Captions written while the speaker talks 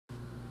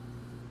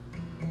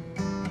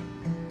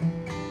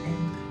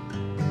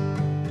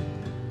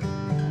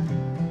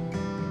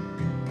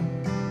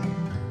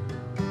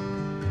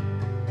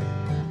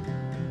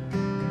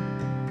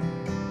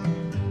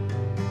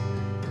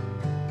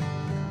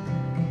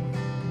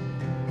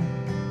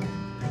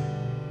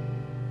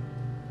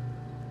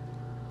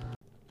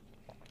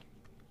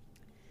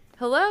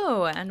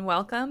Hello, and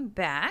welcome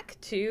back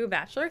to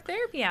Bachelor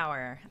Therapy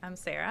Hour. I'm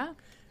Sarah.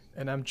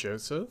 And I'm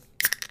Joseph.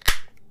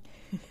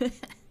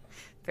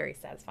 Very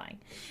satisfying.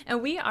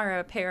 And we are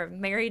a pair of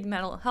married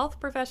mental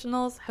health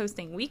professionals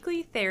hosting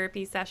weekly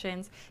therapy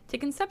sessions to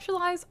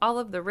conceptualize all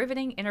of the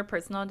riveting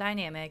interpersonal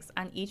dynamics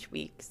on each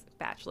week's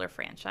Bachelor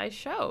franchise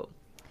show.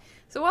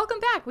 So welcome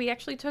back. We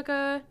actually took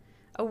a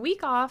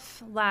week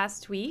off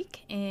last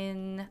week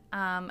in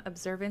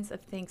observance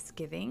of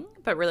Thanksgiving,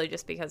 but really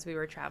just because we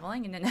were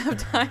traveling and didn't have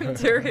time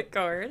to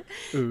record.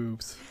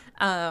 Oops.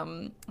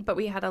 But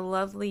we had a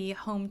lovely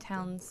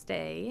hometown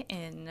stay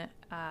in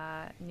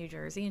New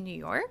Jersey and New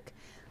York.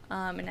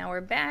 And now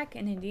we're back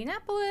in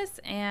Indianapolis,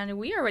 and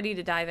we are ready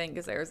to dive in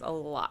because there's a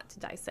lot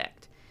to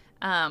dissect.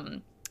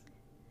 Happy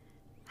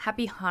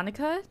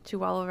Hanukkah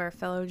to all of our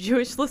fellow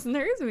Jewish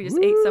listeners. We just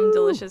ate some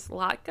delicious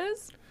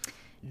latkes.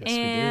 Yes, we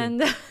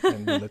did.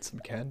 And we lit some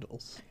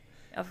candles.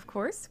 Of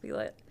course, we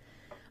lit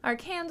our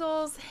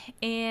candles,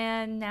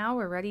 and now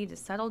we're ready to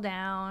settle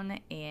down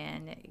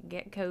and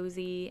get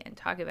cozy and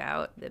talk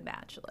about The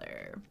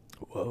Bachelor.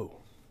 Whoa.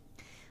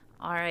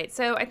 All right,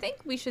 so I think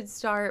we should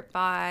start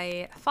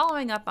by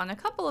following up on a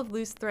couple of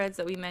loose threads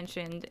that we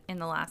mentioned in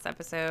the last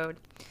episode.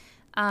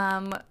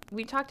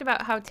 We talked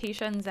about how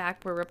Tayshia and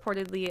Zach were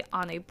reportedly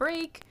on a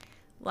break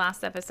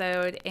last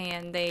episode,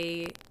 and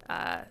they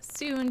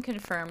soon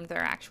confirmed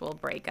their actual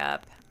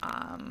breakup.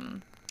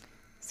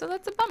 So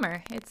that's a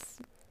bummer. It's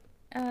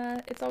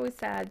always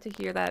sad to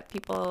hear that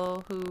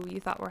people who you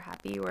thought were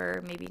happy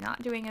were maybe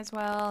not doing as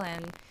well,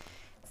 and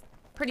it's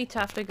pretty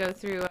tough to go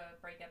through a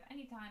breakup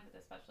anytime, but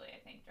especially I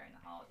think during the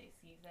holiday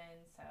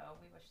season. So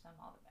we wish them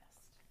all the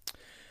best.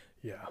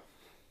 Yeah.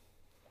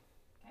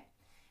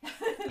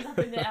 Okay.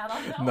 Nothing to add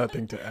on that one?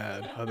 Nothing to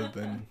add other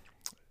than,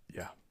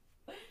 yeah.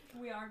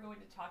 We are going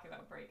to talk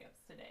about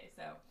breakups today.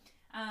 So,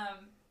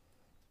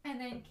 and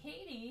then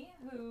Katie,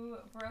 who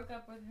broke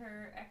up with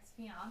her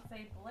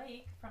ex-fiance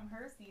Blake from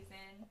her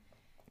season,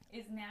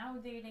 is now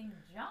dating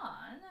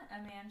John,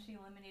 a man she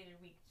eliminated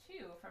week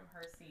 2 from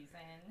her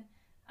season.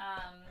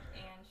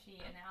 And she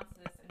announced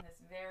this in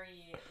this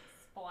very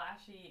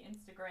splashy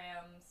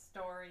Instagram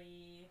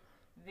story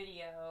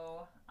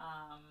video.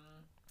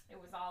 It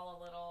was all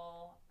a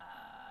little,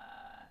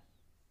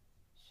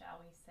 shall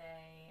we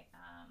say,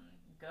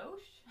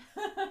 gauche.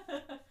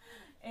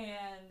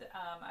 And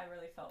I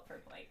really felt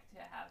for Blake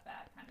to have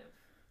that kind of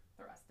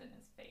thrust in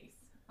his face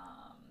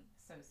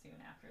so soon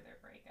after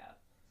their breakup.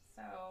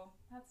 So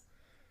that's,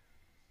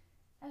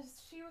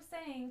 as she was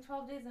saying,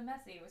 12 days of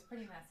messy. It was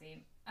pretty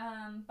messy.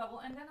 But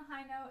we'll end on a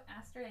high note.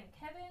 Astrid and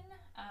Kevin,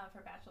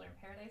 for Bachelor in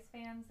Paradise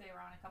fans, they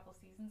were on a couple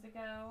seasons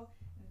ago.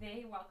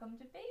 They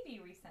welcomed a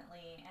baby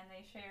recently, and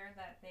they shared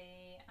that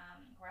they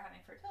were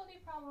having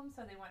fertility problems,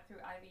 so they went through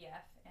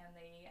IVF, and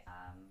they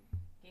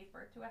gave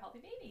birth to a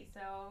healthy baby.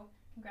 So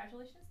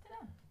congratulations to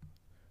them.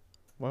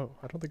 Whoa,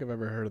 I don't think I've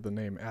ever heard of the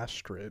name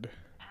Astrid.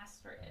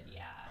 Astrid,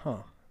 yeah.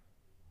 Huh.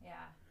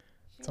 Yeah.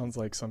 Sounds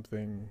like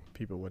something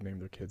people would name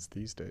their kids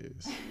these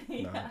days.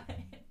 Yeah,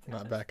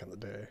 not back in the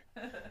day.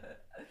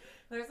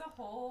 There's a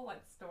whole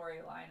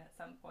storyline at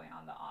some point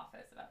on The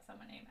Office about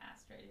someone named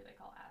Astrid who they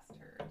call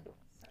Asturd.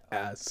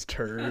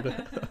 Asturd.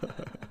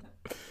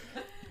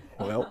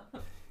 Well,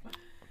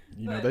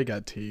 they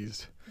got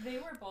teased. They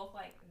were both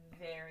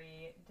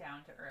very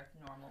down-to-earth,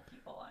 normal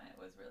people, and it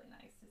was really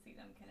nice to see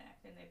them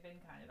connect, and they've been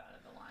kind of out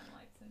of the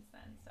limelight since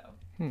then, so.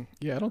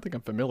 Yeah, I don't think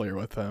I'm familiar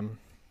with them.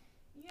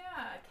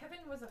 Yeah,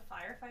 Kevin was a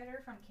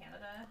firefighter from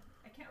Canada.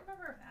 I can't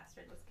remember if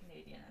Astrid was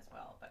Canadian as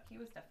well, but he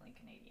was definitely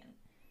Canadian.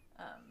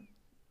 Are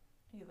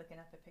you looking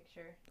at the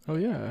picture? Oh,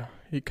 yeah.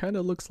 He kind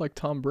of looks like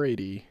Tom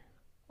Brady.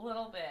 A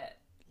little bit.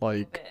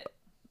 Like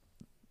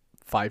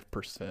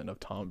 5% of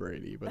Tom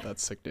Brady, but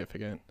that's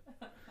significant.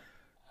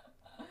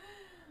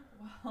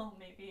 Well,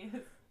 maybe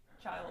his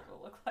child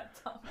will look like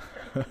Tom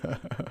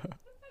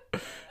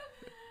Brady.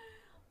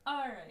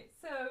 All right,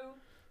 so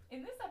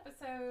in this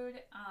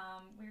episode,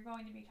 we're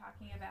going to be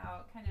talking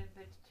about kind of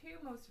the 2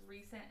 most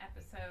recent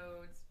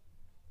episodes,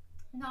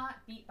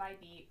 not beat by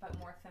beat, but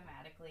more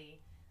thematically.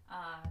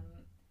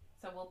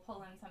 So we'll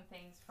pull in some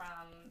things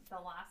from the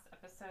last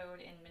episode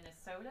in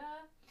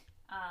Minnesota,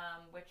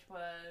 which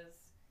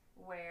was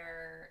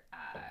where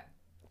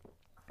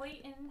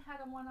Clayton had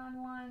a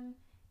one-on-one,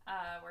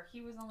 where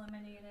he was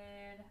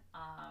eliminated.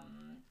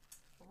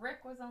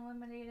 Rick was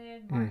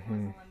eliminated.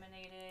 Martin was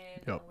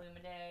eliminated. Yep.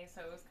 Illumide.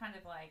 So it was kind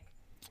of like...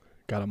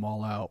 Got them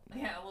all out.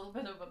 Yeah, a little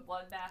bit of a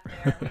bloodbath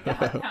there. We got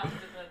down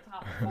to the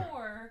top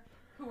 4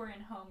 who were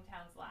in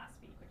hometowns last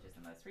week, which is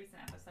the most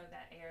recent episode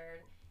that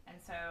aired. And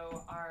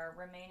so our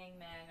remaining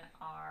men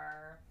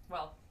are...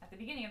 Well, at the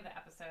beginning of the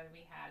episode,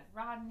 we had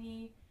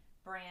Rodney,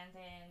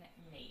 Brandon,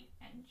 Nate,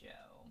 and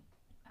Joe.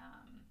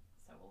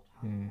 So we'll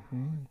talk about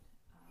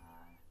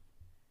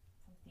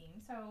some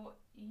themes. So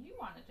you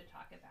wanted to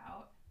talk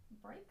about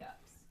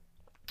breakups.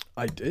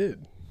 I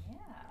did. Yeah.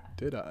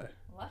 Did I?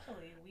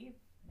 Luckily, we've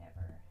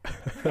never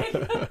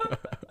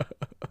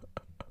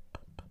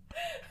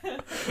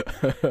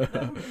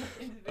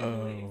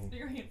individually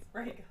experienced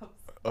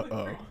breakups with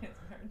previous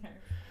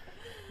partners.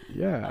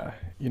 Yeah.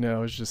 I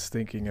was just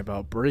thinking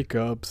about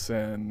breakups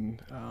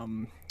and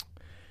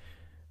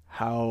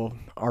how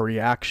our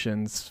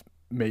reactions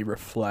may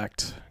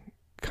reflect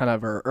kind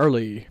of our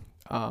early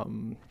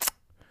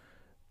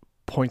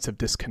points of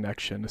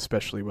disconnection,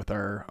 especially with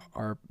our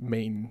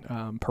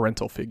main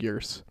parental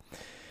figures,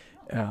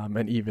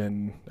 and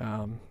even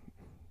some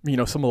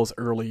of those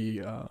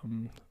early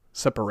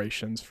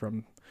separations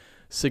from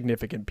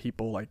significant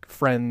people like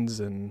friends,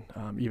 and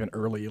even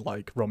early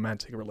like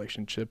romantic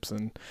relationships,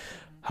 and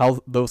how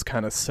those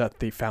kind of set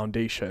the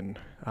foundation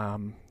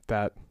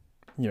that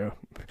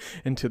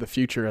into the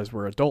future as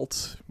we're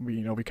adults,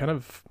 we kind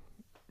of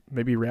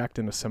maybe react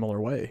in a similar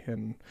way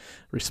and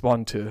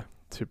respond to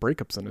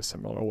breakups in a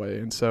similar way.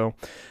 And so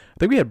I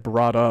think we had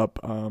brought up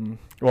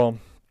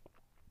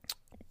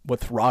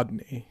with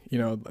Rodney,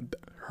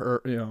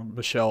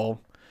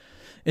 Michelle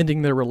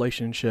ending their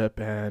relationship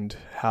and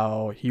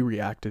how he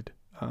reacted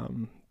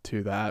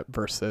to that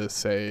versus,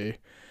 say,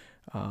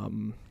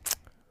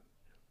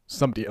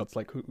 somebody else.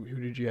 Like who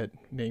did you had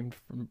named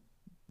from,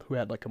 who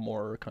had like a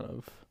more kind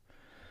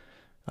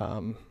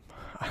of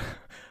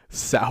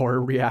sour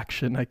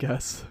reaction, I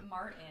guess.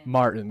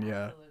 Martin,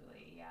 yeah.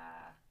 Absolutely, yeah.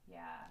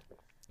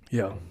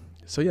 Yeah.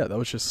 So yeah, that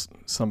was just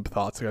some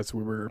thoughts as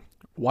we were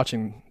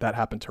watching that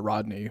happen to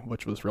Rodney,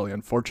 which was really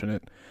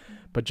unfortunate,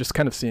 but just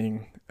kind of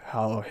seeing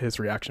how his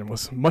reaction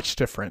was much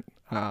different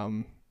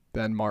than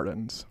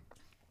Martin's.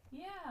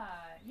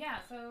 Yeah.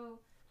 So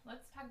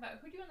let's talk about,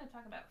 who do you want to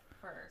talk about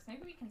first?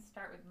 Maybe we can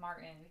start with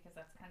Martin, because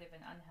that's kind of an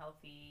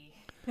unhealthy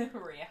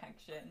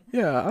reaction.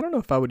 Yeah, I don't know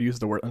if I would use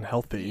the word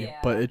unhealthy,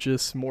 but it's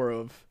just more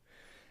of,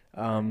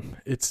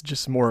 it's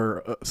just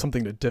more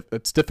something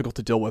it's difficult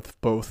to deal with,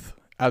 both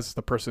as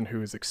the person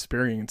who is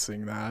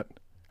experiencing that,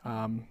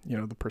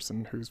 the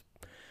person who's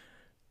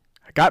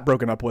got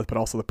broken up with, but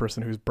also the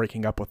person who's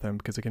breaking up with them,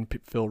 because it can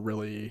feel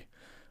really,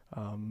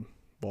 you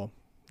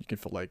can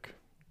feel like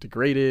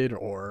degraded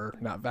or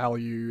not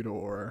valued,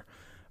 or,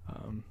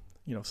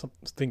 some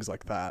things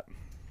like that.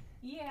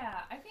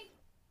 Yeah, I think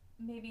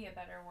maybe a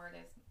better word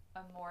is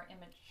a more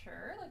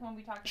immature. Like when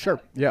we talk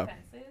about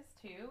defenses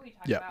too, we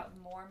talk about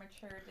more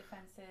mature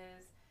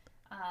defenses,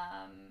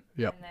 and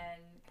then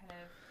kind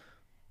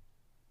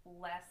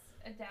of less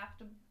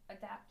adaptive,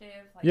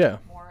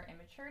 like more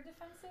immature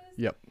defenses.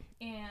 Yep.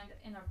 And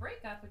in a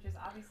breakup, which is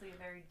obviously a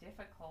very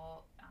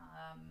difficult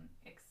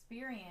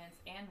experience,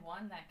 and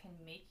one that can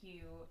make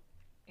you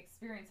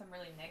experience some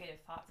really negative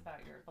thoughts about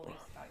your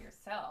beliefs about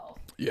yourself.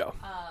 Yeah.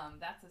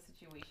 That's a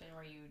situation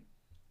where you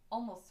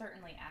almost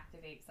certainly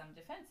activate some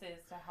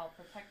defenses to help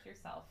protect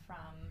yourself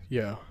from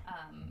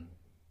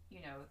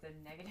the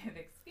negative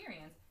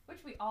experience, which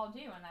we all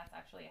do, and that's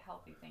actually a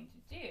healthy thing to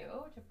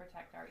do, to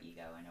protect our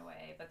ego in a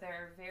way. But there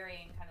are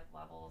varying kind of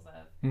levels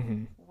of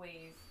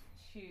ways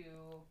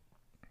to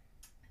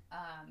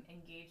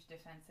engage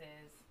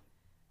defenses.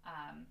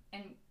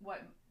 And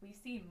what we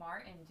see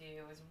Martin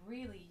do is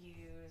really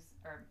use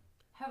or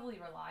heavily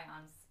rely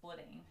on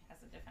splitting as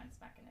a defense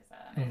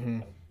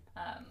mechanism.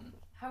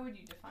 How would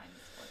you define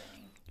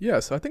splitting? Yeah,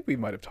 so I think we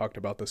might have talked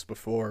about this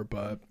before,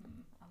 but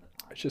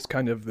it's just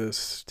kind of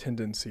this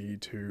tendency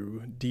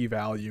to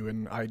devalue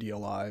and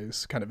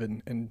idealize, kind of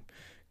in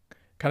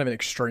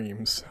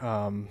extremes.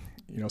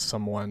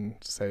 Someone,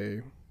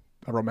 say,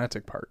 a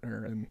romantic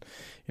partner, and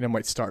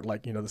might start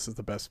like, this is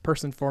the best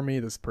person for me,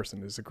 this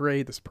person is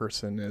great, this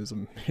person is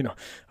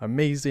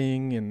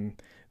amazing,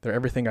 and they're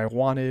everything I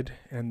wanted.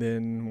 And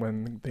then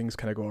when things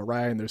kind of go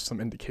awry and there's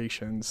some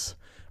indications,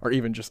 or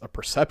even just a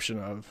perception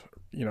of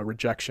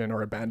rejection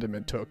or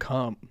abandonment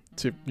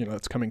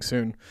that's coming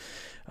soon,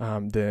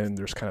 then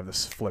there's kind of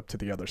this flip to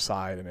the other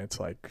side, and it's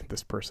like,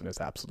 this person is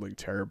absolutely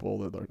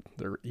terrible,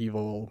 they're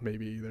evil,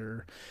 maybe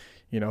they're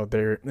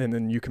and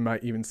then you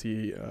might even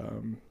see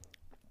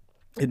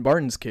in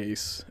Martin's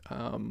case,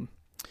 kind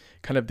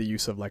of the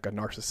use of like a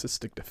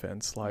narcissistic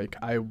defense, like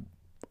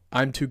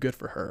I'm too good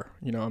for her,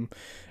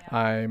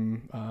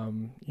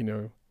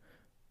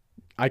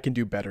 I can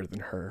do better than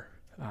her.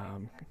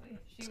 Exactly.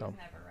 She was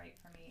never right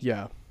for me.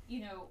 Yeah.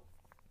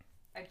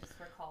 I just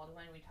recalled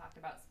when we talked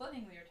about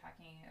splitting, we were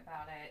talking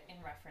about it in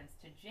reference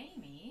to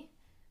Jamie,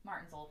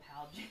 Martin's old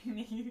pal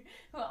Jamie,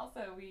 who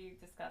also we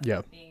discussed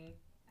as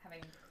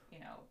having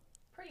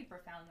pretty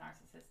profound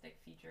narcissistic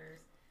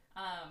features.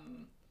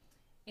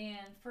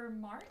 And for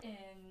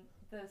Martin,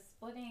 the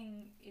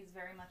splitting is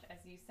very much,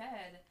 as you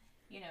said,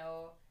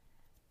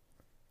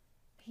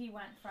 he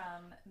went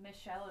from,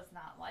 Michelle is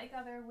not like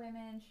other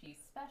women, she's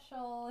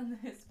special in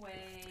this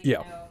way.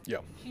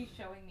 She's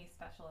showing me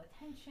special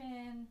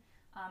attention.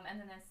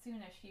 And then as soon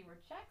as she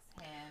rejects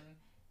him,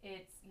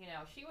 it's,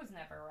 she was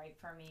never right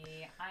for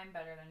me, I'm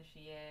better than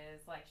she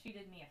is. Like, she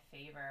did me a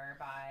favor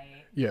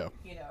by,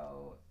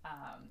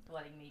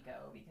 letting me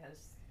go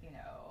because,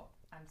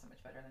 I'm so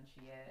much better than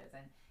she is.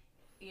 And,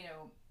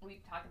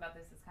 we've talked about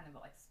this as kind of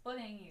like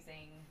splitting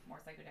using more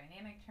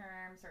psychodynamic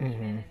terms, or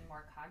even in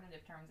more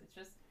cognitive terms. It's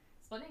just,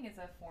 splitting is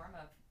a form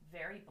of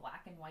very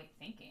black and white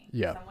thinking.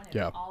 Someone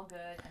is all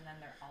good and then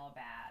they're all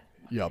bad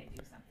when they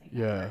do something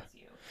that hurts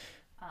you.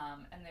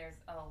 And there's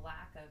a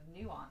lack of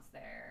nuance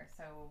there.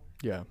 So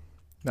Yeah.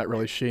 Not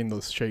really seeing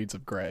those shades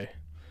of gray.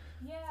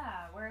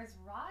 yeah, whereas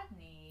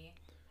Rodney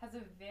has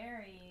a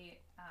very,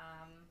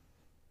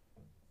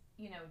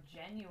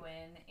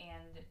 genuine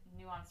and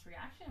nuanced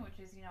reaction, which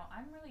is,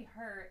 I'm really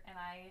hurt and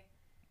I,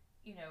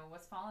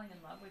 was falling in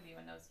love with you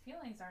and those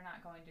feelings are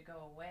not going to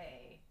go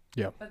away.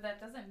 Yeah. But that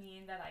doesn't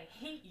mean that I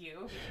hate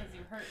you because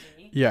you hurt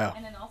me. Yeah.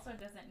 And it also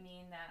doesn't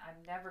mean that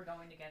I'm never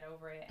going to get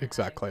over it. And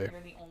Exactly.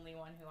 you're the only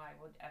one who I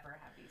would ever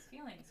have these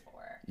feelings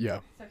for. Yeah.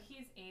 So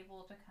he's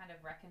able to kind of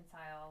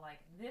reconcile, like,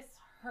 this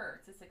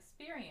hurts, this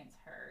experience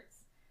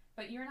hurts,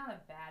 but you're not a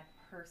bad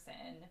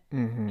person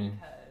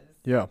because,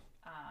 yeah.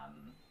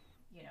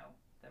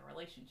 The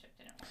relationship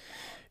didn't work out.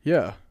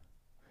 Yeah.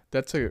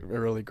 That's a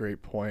really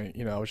great point.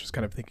 I was just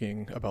kind of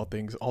thinking about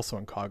things also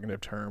in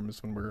cognitive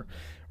terms when we're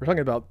talking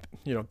about,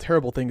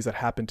 terrible things that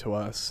happen to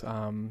us.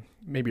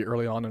 Maybe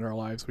early on in our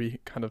lives, we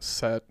kind of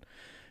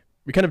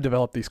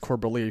develop these core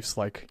beliefs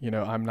like,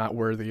 I'm not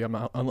worthy, I'm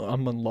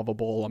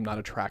unlovable, I'm not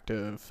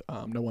attractive,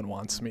 no one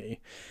wants me.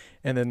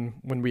 And then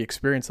when we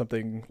experience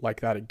something like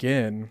that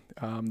again,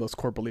 those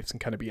core beliefs can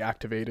kind of be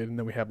activated. And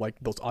then we have like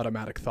those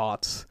automatic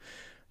thoughts,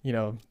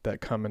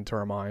 that come into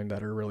our mind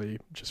that are really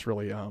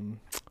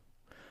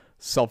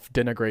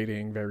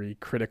self-denigrating, very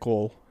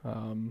critical.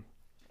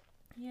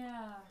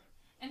 Yeah.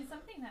 And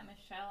something that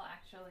Michelle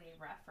actually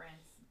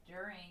referenced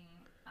during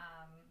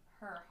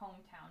her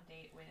hometown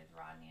date with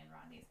Rodney and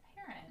Rodney's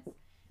parents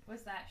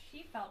was that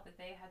she felt that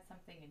they had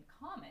something in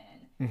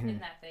common in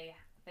that they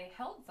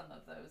held some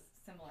of those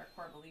similar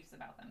core beliefs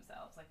about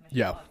themselves. Like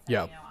Michelle had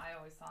said, I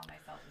always saw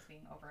myself as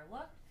being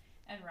overlooked.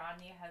 And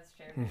Rodney has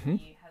shared that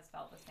he has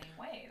felt the same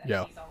way,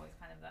 that he's always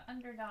kind of the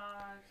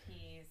underdog.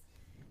 He's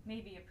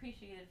maybe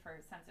appreciated for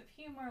his sense of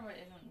humor, but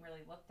isn't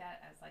really looked at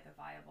as like a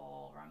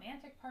viable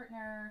romantic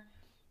partner.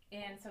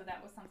 And so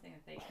that was something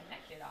that they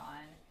connected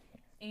on.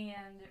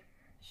 And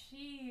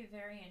she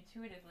very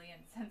intuitively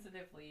and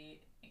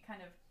sensitively kind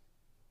of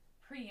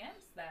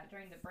preempts that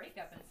during the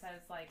breakup and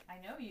says, like,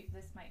 I know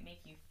this might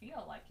make you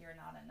feel like you're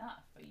not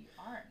enough, but you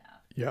are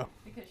enough. Yeah.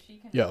 Because she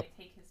can really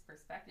take his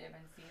perspective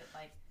and see it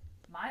like,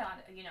 I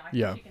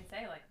think she can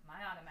say, like,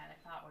 my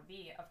automatic thought would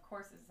be, of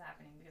course this is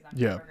happening because I'm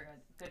never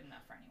good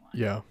enough for anyone.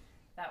 Yeah.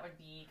 That would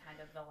be kind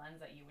of the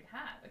lens that you would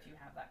have if you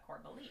have that core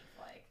belief.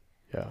 Like,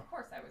 of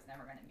course I was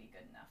never going to be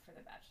good enough for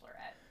the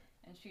Bachelorette.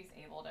 And she's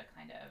able to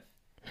kind of...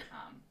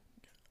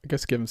 I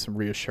guess give him some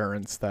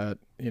reassurance that,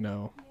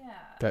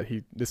 that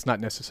it's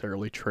not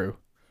necessarily true.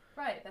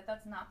 Right,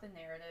 that's not the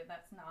narrative.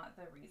 That's not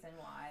the reason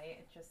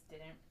why. It just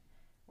didn't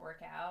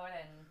work out.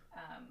 And,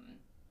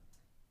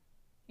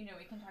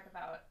 we can talk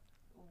about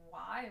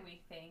why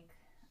we think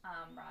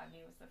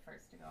Rodney was the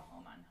first to go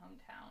home on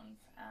hometowns.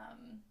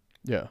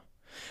 Yeah.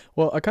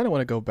 Well, I kind of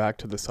want to go back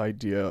to this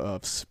idea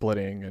of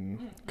splitting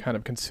and kind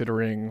of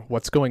considering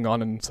what's going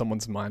on in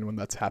someone's mind when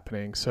that's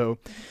happening. So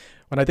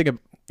when I think of,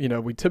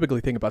 we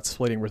typically think about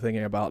splitting, we're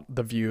thinking about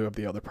the view of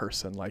the other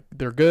person. Like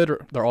they're good,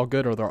 or they're all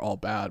good, or they're all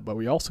bad, but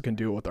we also can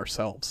do it with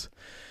ourselves.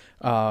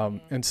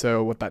 And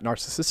so what that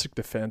narcissistic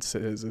defense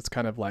is, it's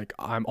kind of like,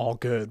 I'm all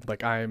good,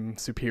 like I'm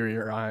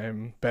superior,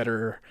 I'm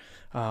better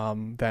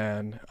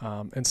than.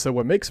 And so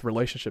what makes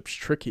relationships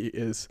tricky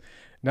is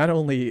not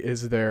only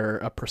is there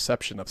a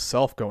perception of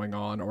self going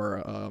on,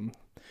 or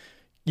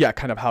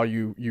kind of how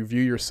you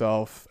view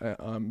yourself,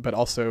 but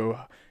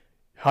also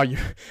how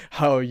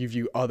you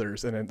view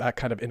others, and that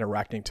kind of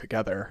interacting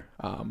together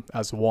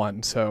as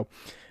one. So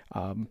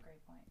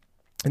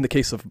in the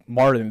case of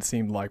Martin, it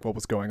seemed like what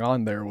was going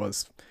on there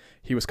was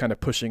he was kind of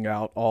pushing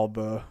out all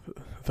the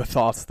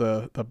thoughts,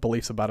 the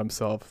beliefs about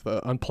himself,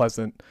 the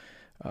unpleasant,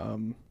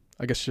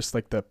 I guess just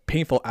like the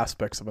painful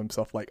aspects of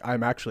himself, like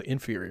I'm actually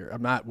inferior,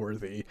 I'm not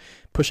worthy,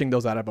 pushing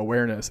those out of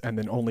awareness, and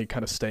then only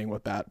kind of staying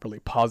with that really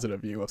positive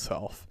view of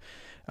self.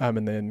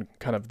 And then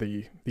kind of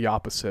the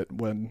opposite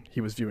when he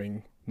was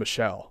viewing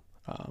Michelle.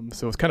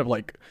 So it's kind of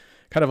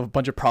a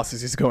bunch of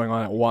processes going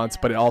on at once,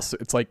 but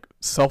it's like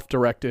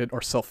self-directed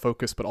or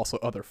self-focused, but also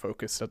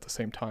other-focused at the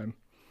same time.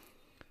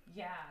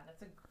 Yeah,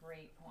 that's a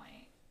great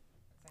point.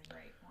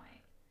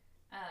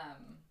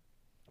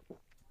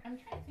 I'm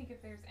trying to think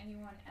if there's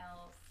anyone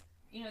else,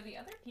 the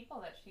other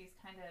people that she's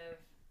kind of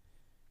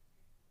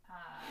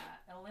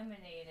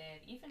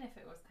eliminated, even if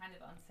it was kind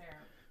of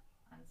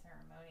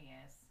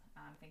unceremonious.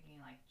 I'm thinking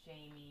like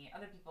Jamie,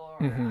 other people,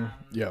 or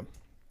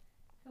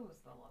who was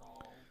the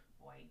little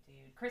white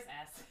dude? Chris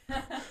S.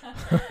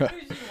 Who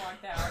she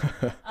walked out.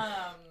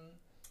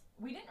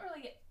 We didn't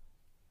really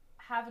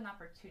have an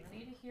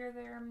opportunity to hear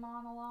their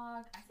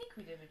monologue. I think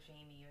we did with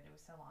Jamie, but it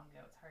was so long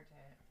ago it's hard to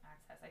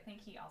access. I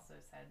think he also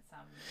said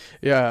some...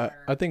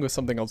 I think it was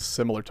something else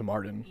similar to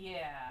Martin.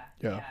 Yeah,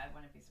 I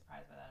wouldn't be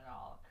surprised by that at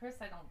all.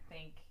 Chris, I don't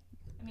think...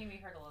 I mean, we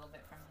heard a little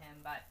bit from him,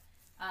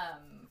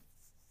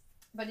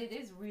 but it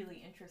is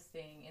really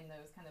interesting in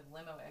those kind of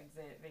limo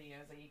exit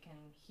videos that you can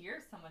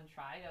hear someone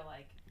try to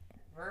like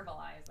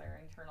verbalize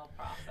their internal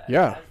process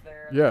as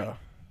they're like,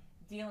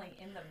 dealing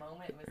in the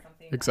moment with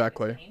something that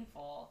is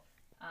painful,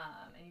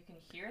 and you can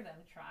hear them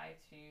try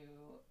to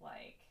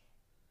like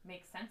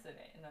make sense of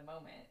it in the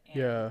moment and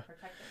Yeah.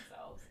 protect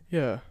themselves.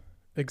 Yeah,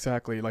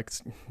 exactly. Like,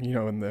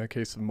 in the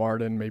case of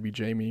Martin, maybe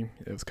Jamie,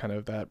 it was kind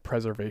of that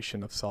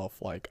preservation of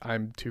self. Like,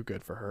 I'm too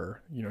good for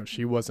her.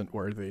 She wasn't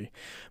worthy.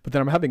 But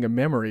then I'm having a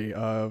memory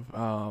of,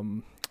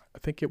 I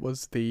think it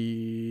was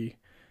the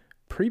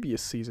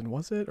previous season,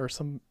 was it? Or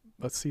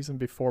a season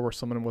before where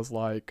someone was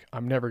like,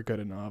 I'm never good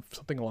enough.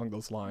 Something along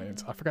those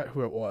lines. I forgot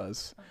who it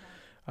was.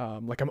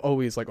 Like, I'm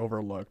always like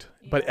overlooked.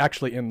 But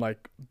actually in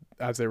like,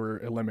 as they were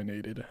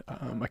eliminated,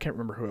 I can't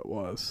remember who it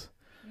was.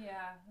 Yeah,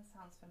 that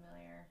sounds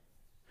familiar.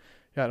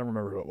 Yeah, I don't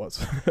remember who it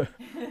was.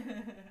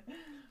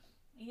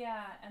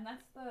 Yeah, and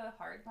that's the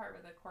hard part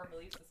with the core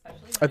beliefs,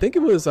 especially. I think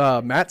it was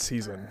Matt's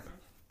season.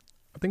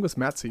 I think it was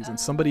Matt's season.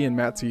 Somebody in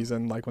Matt's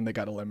season, like when they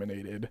got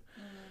eliminated.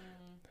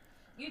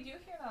 You do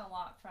hear that a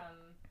lot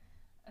from,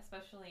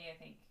 especially I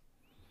think,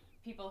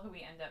 people who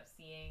we end up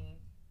seeing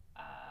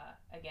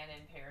again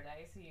in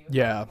Paradise.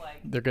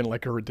 They're getting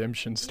like a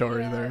redemption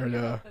story there.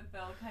 Yeah. That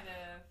they'll kind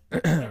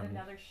of get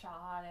another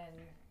shot and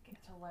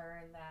get to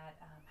learn that,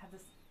 have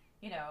this,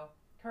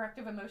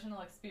 corrective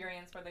emotional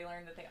experience where they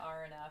learn that they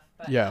are enough.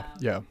 But yeah.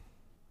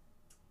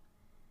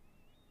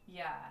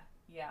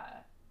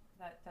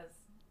 That does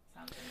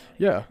sound familiar.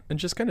 Yeah, and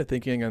just kind of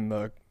thinking in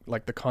the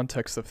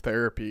context of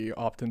therapy,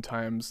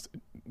 oftentimes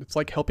it's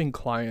like helping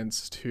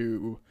clients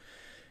to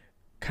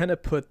kind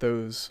of put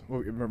those,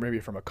 maybe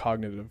from a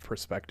cognitive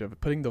perspective,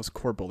 putting those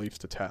core beliefs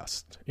to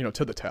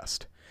the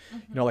test.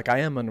 Like, I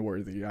am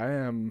unworthy. I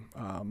am,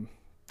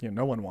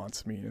 no one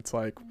wants me. It's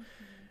like,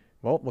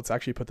 well, let's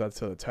actually put that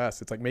to the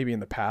test. It's like maybe in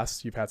the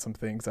past you've had some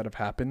things that have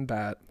happened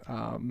that,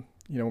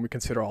 when we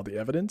consider all the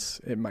evidence,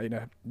 it might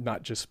have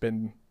not just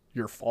been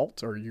your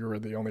fault or you're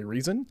the only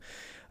reason.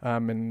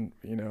 And,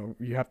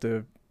 you have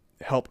to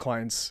help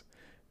clients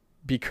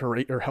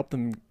help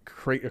them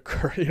create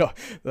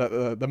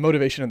the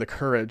motivation and the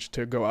courage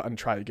to go out and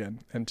try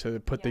again and to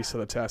put these to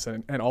the test,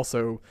 and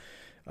also,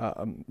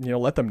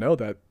 let them know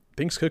that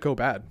things could go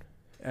bad.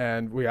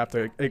 And we have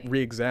to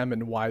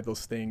re-examine why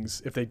those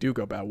things, if they do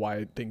go bad,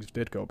 why things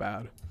did go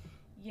bad.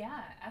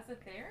 Yeah, as a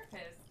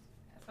therapist,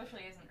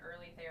 especially as an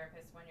early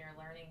therapist, when you're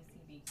learning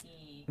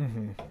CBT,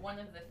 one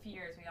of the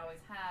fears we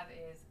always have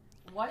is,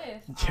 what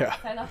if I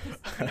set up this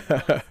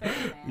behavioral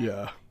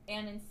experiment,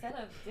 and instead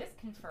of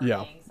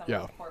disconfirming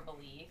someone's core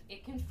belief,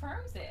 it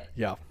confirms it.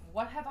 Yeah.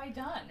 What have I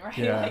done, right?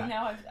 Like,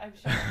 now I've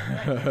shown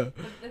it, right?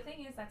 The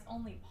thing is, that's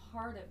only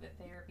part of the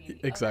therapy.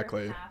 The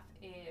other half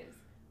is,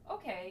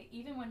 okay,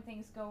 even when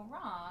things go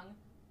wrong,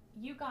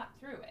 you got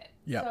through it.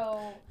 Yeah.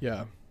 So,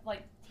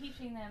 like,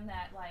 teaching them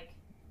that, like,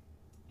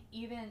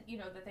 even,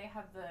 that they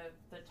have the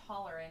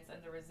tolerance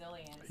and the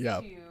resilience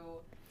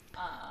to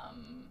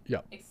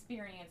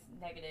experience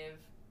negative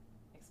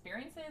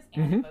experiences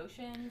and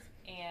emotions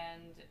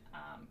and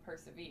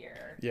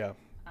persevere. Yeah.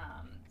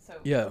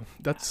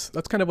 That's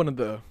kind of one of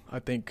the, I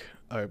think,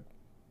 a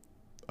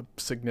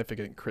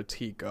significant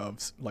critique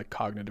of like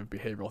cognitive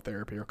behavioral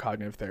therapy or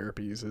cognitive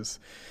therapies is,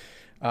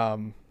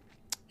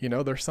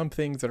 there's some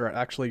things that are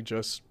actually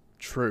just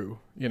true,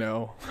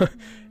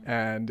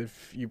 and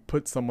if you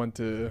put someone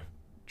to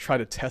try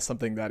to test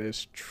something that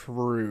is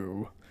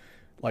true,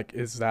 like,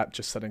 is that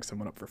just setting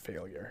someone up for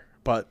failure?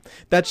 But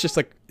that's just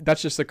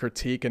a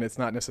critique, and it's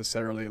not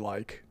necessarily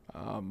like,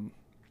 and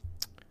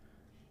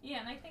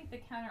I think the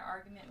counter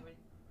argument would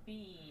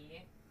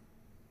be,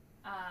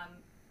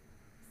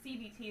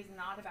 CBT is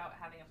not about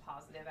having a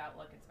positive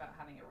outlook, it's about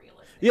having a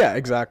realistic outlook.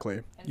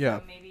 Exactly. And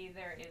so maybe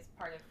there is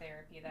part of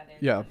therapy that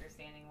is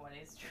understanding what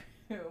is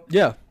true.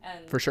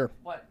 And for sure.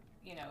 What,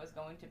 is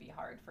going to be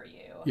hard for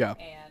you.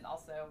 And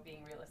also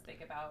being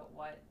realistic about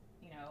what,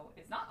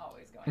 is not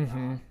always going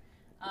wrong.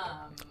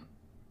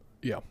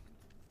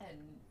 And,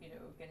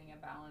 getting a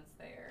balance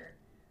there.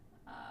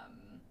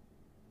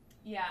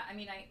 I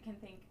mean, I can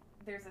think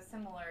there's a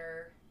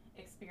similar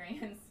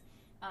experience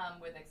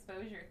with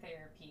exposure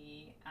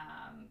therapy.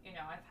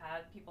 I've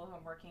had people who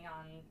I'm working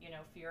on,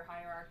 fear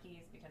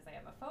hierarchies because they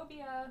have a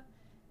phobia.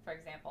 For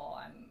example,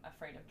 I'm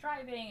afraid of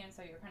driving, and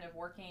so you're kind of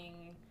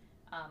working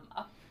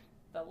up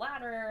the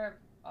ladder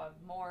of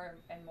more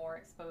and more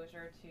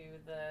exposure to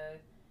the,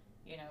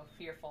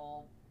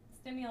 fearful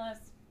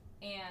stimulus.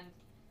 And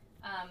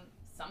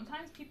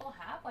sometimes people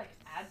have, like,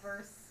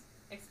 adverse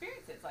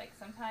experiences. Like,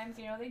 sometimes,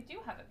 they do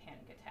have a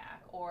panic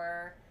attack,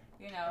 or,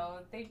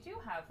 they do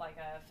have, like,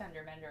 a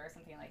fender bender or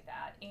something like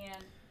that.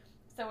 And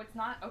so it's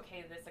not,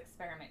 okay, this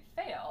experiment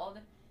failed.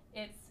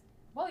 It's,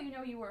 well,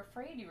 you were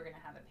afraid you were going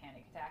to have a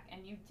panic attack,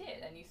 and you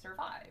did, and you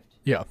survived.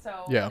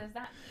 So what does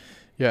that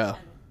mean? And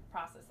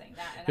processing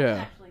that. And that can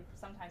actually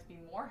sometimes be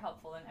more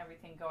helpful than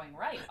everything going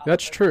right.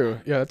 That's true.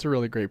 Yeah, that's a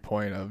really great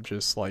point of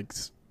just, like,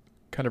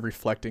 kind of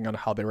reflecting on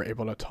how they were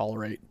able to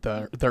tolerate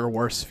their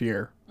worst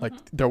fear, like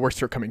their worst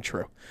fear coming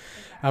true.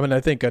 Exactly. And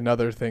I think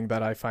another thing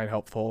that I find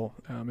helpful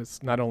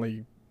is not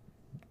only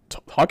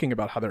talking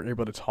about how they're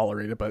able to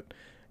tolerate it, but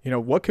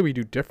what could we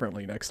do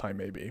differently next time,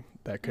 maybe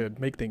that could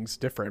make things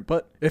different,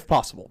 but if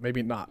possible,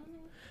 maybe not.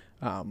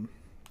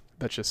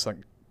 That's just like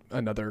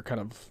another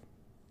kind of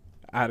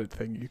added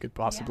thing you could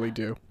possibly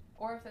do.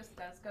 Or if this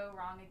does go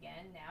wrong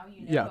again, now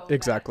you know Yeah,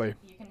 exactly.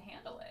 that you can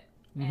handle it.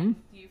 Mm-hmm. And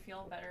do you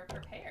feel better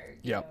prepared?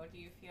 You Yeah. know, do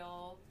you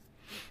feel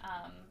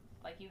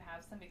like you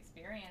have some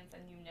experience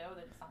and you know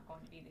that it's not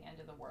going to be the end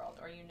of the world,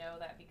 or you know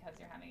that because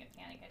you're having a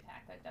panic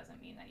attack, that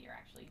doesn't mean that you're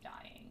actually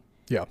dying.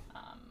 Yeah.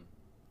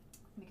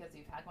 Because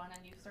you've had one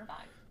and you've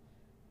survived.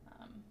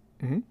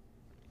 Mm-hmm.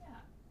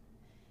 Yeah.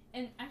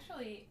 And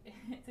actually,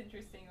 it's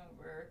interesting when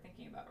we're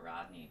thinking about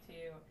Rodney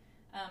too.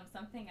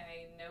 Something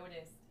I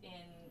noticed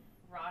in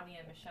Rodney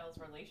and Michelle's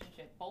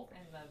relationship, both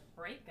in the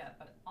breakup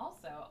but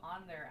also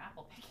on their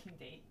apple picking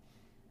date,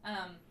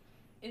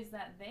 is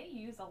that they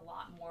use a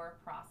lot more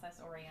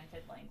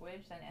process-oriented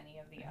language than any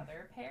of the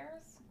other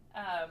pairs.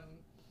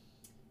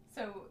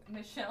 So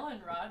Michelle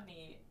and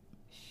Rodney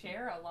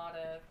share a lot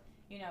of,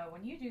 you know,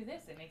 when you do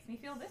this, it makes me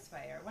feel this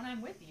way, or when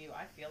I'm with you,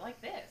 I feel like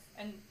this.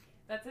 And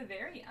that's a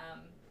very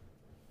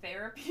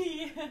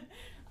therapy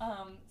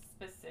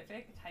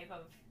specific type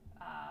of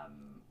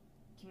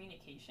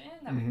communication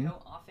that we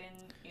don't often,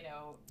 you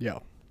know,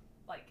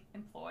 like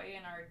employ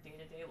in our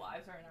day-to-day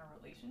lives or in our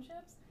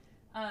relationships.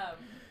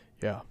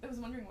 Yeah. I was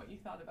wondering what you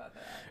thought about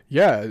that.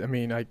 Yeah, I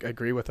mean, I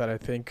agree with that. I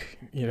think,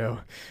 you know,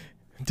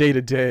 day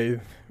to day,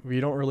 we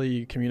don't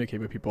really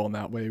communicate with people in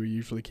that way. We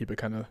usually keep it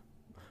kind of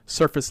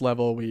surface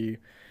level. We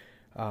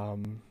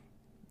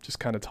just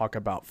kind of talk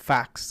about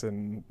facts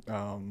and,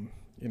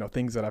 you know,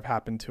 things that have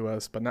happened to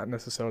us, but not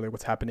necessarily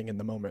what's happening in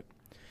the moment.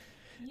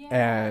 Yeah.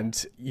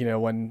 And, you know,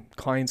 when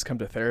clients come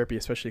to therapy,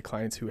 especially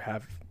clients who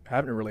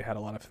haven't really had a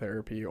lot of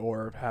therapy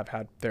or have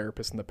had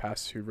therapists in the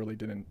past who really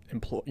didn't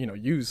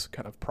use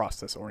kind of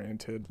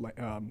process-oriented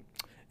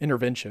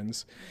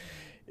interventions,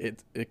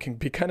 it can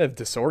be kind of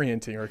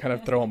disorienting or kind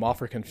of throw them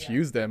off or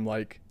confuse them.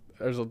 Like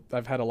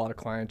I've had a lot of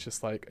clients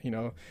just like, you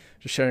know,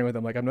 just sharing with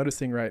them, like, I'm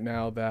noticing right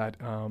now that,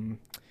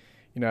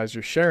 you know, as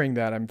you're sharing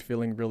that, I'm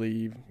feeling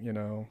really, you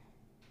know,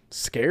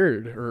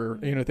 scared or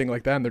anything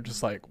like that. And they're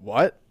just like,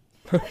 what?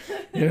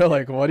 You know,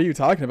 like, what are you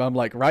talking about? I'm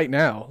like, right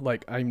now,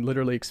 like, I'm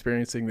literally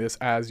experiencing this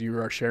as you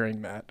are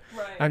sharing that.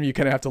 Right. I mean, you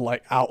kind of have to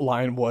like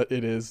outline what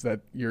it is that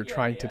you're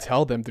trying to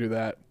tell them through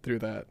that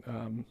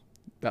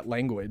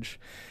language.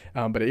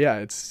 But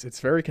it's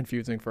very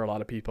confusing for a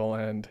lot of people.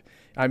 And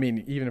I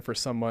mean, even for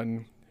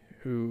someone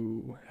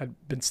who had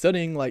been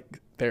studying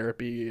like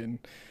therapy and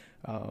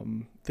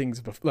things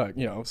before,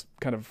 you know,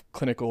 kind of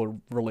clinical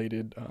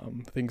related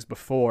things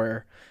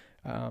before,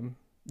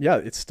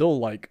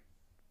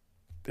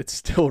 it's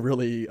still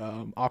really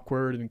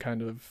awkward and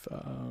kind of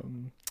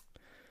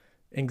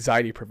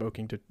anxiety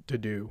provoking to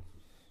do.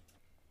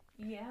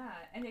 Yeah,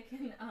 and it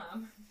can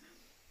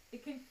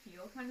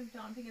feel kind of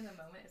daunting in the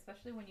moment,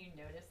 especially when you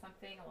notice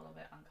something a little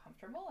bit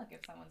uncomfortable, like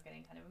if someone's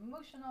getting kind of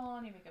emotional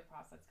and you make a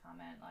process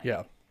comment like, you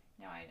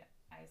know, I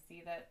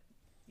see that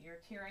you're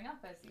tearing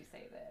up as you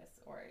say this,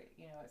 or,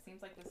 you know, it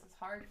seems like this is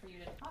hard for you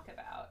to talk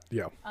about.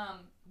 Yeah.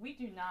 We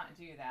do not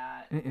do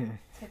that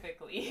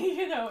typically,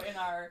 you know, in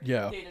our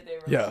day-to-day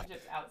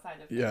relationships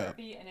outside of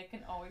therapy, and it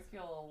can always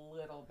feel a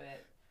little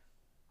bit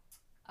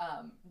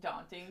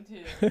daunting to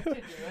do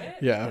it.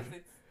 Because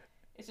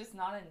it's just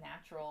not a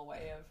natural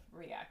way of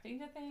reacting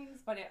to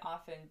things, but it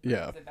often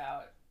brings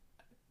about,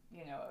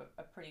 you know,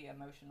 a pretty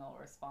emotional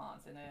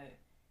response in a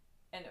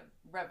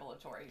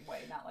revelatory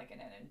way, not like in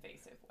an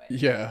invasive way.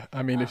 Yeah,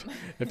 I mean,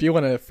 if you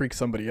want to freak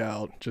somebody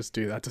out, just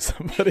do that to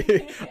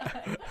somebody.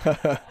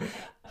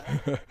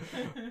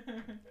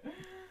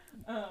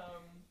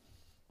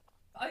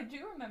 I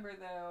do remember,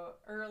 though,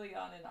 early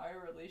on in our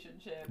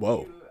relationship.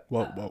 Whoa.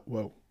 What?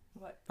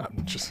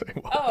 I'm just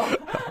saying. Whoa. Oh.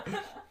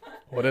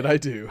 What did I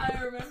do?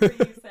 I remember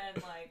you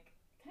said, like,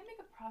 can I make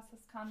a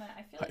process comment?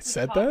 I feel like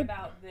we talk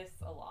about this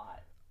a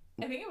lot.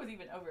 I think it was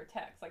even over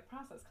text, like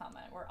process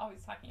comment. We're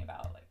always talking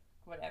about, like,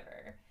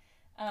 whatever.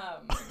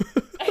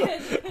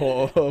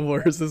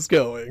 Where is this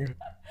going?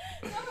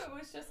 No, it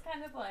was just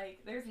kind of like,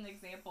 there's an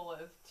example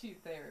of two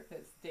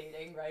therapists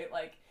dating, right?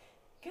 Like,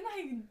 can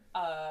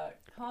I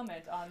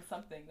comment on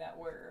something that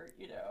we're,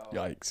 you know,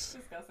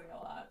 discussing a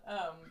lot?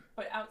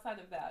 But outside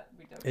of that,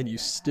 we don't. And you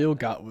still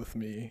got with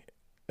me,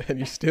 and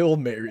you still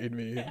married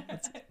me.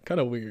 It's kind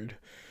of weird.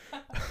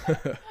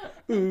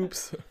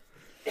 Oops.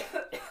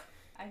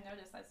 I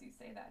noticed as you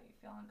say that, you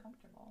feel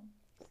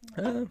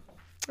uncomfortable.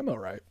 I'm all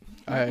right.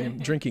 I'm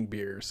drinking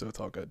beer, so it's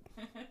all good.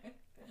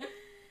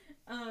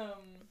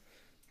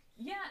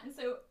 Yeah, and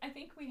so I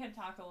think we had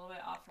talked a little bit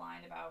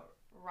offline about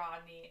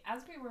Rodney.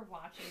 As we were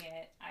watching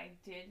it, I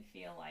did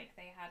feel like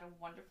they had a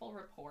wonderful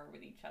rapport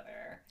with each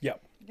other.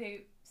 Yep.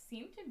 They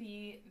seemed to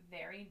be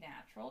very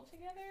natural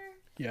together.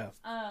 Yeah.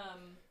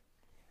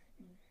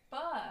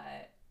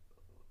 But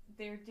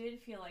there did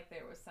feel like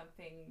there was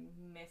something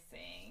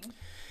missing.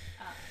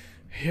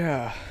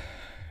 Yeah,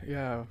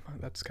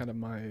 that's kind of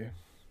my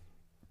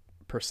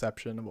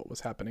perception of what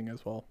was happening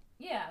as well.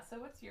 Yeah, so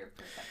what's your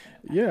perception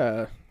of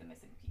the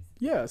missing piece?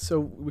 Yeah, so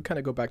we kind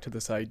of go back to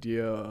this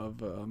idea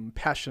of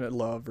passionate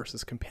love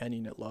versus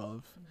companionate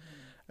love.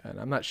 Mm-hmm. And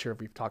I'm not sure if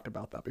we've talked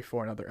about that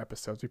before in other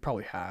episodes. We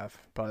probably have,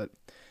 but,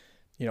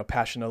 you know,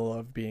 passionate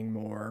love being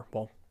more,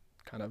 well,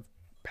 kind of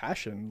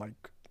passion,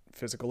 like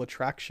physical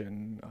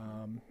attraction.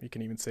 You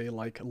can even say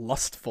like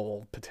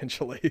lustful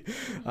potentially.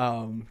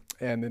 And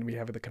then we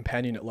have the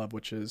companionate love,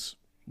 which is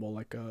well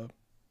like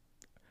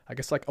I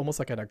guess like almost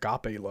like an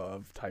agape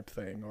love type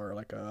thing, or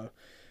like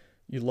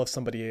you love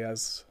somebody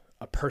as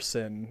a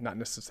person, not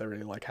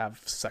necessarily like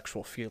have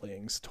sexual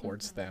feelings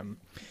towards them.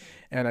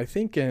 And I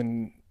think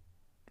in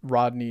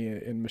Rodney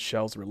and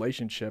Michelle's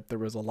relationship, there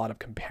was a lot of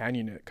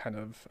companionate kind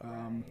of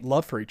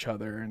love for each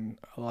other, and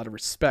a lot of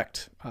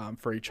respect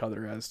for each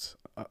other as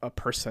a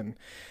person.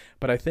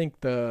 But I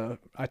think the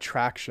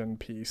attraction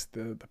piece,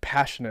 the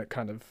passionate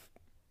kind of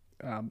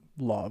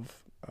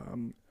love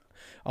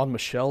on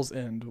Michelle's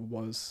end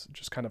was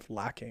just kind of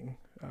lacking.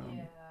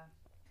 Yeah.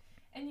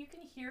 And you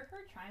can hear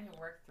her trying to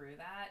work through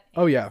that.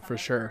 Oh yeah, for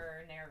sure.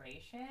 Her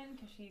narration,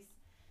 because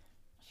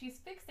she's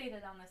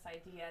fixated on this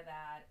idea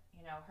that,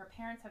 you know, her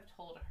parents have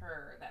told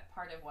her that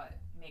part of what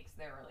makes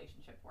their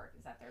relationship work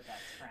is that they're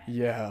best friends.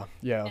 Yeah,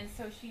 yeah. And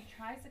so she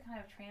tries to kind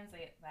of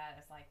translate that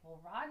as like,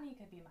 well, Rodney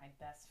could be my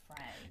best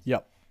friend.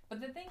 Yep. But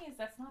the thing is,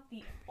 that's not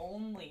the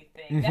only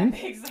thing that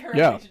makes their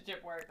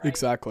relationship work, right?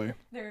 Exactly.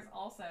 There's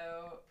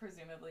also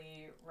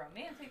presumably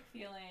romantic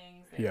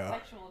feelings, there's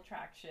sexual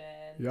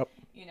attraction. Yep.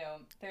 You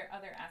know, there are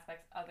other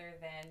aspects other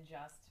than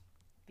just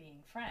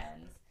being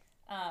friends.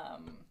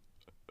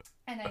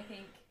 And I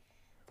think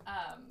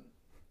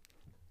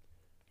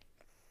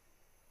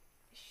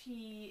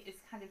she is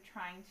kind of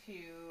trying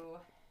to,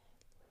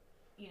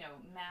 you know,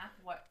 map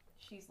what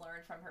she's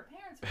learned from her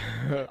parents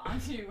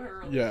onto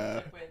her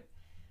relationship with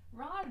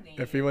Rodney.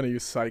 If we want to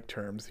use psych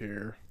terms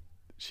here,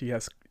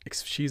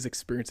 she's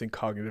experiencing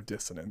cognitive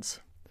dissonance.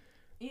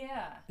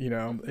 Yeah. You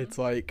know, it's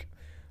like,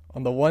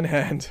 on the one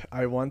hand,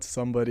 I want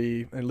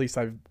somebody, at least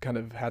I've kind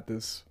of had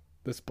this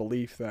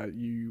belief that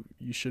you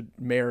should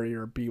marry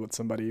or be with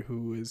somebody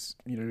who is,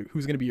 you know,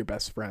 who's going to be your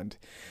best friend.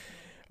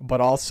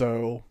 But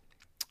also,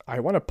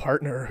 I want a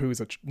partner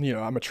who's,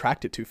 I'm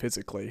attracted to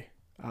physically.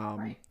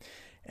 Right.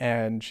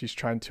 And she's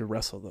trying to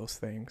wrestle those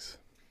things.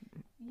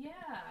 Yeah.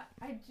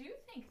 I do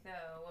think,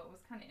 though, what was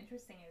kind of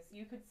interesting is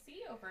you could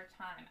see over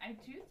time, I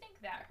do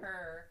think that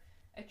her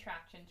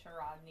attraction to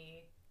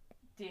Rodney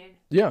did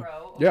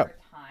grow over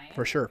time.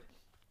 For sure.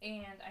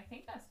 And I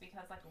think that's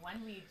because, like,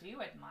 when we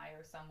do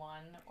admire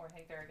someone or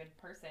think they're a good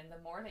person, the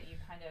more that you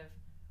kind of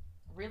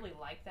really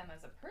like them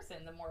as a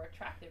person, the more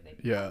attractive they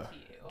become to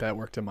you. That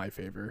worked in my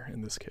favor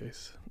in this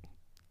case.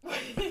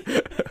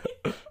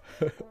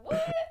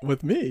 What?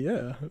 With me,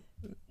 yeah.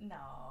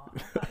 No, I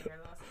thought you were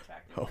the most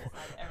attractive person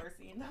I've ever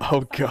seen.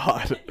 Oh,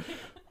 God.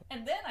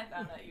 And then I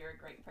found out you were a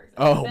great person.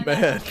 Oh, then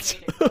man. That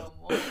made it grow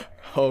more.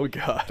 Oh,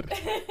 God.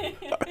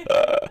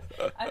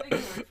 I think you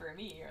work for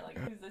me. You're like,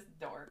 who's this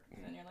dork?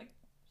 And then you're like,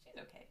 she's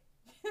okay.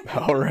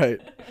 All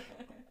right.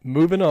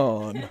 Moving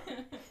on.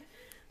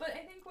 But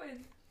I think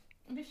with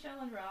Michelle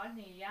and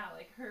Rodney,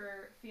 like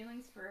her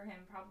feelings for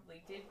him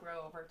probably did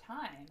grow over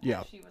time.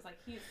 Yeah. She was like,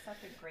 he is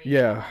such a great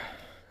guy.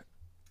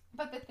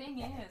 But the thing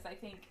is, I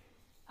think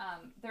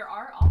there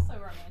are also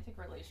romantic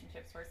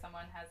relationships where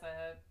someone has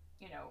a,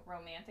 you know,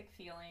 romantic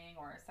feeling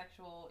or a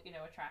sexual, you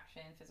know,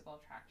 attraction,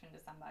 physical attraction to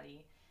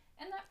somebody.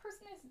 And that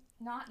person is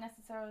not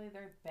necessarily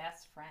their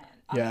best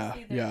friend.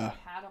 Obviously, they're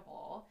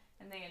compatible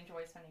and they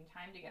enjoy spending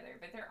time together.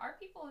 But there are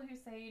people who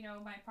say, you know,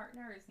 my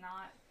partner is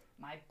not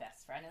my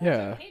best friend. And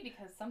that's okay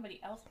because somebody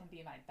else can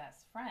be my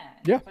best friend.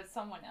 Yeah. But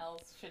someone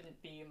else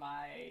shouldn't be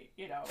my,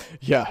 you know,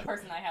 a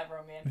person I have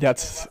romantic or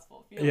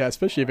lustful feelings Yeah,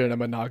 especially for. if you're in a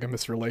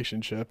monogamous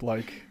relationship.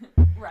 Like,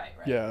 right.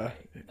 Yeah. Right.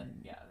 That's a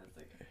good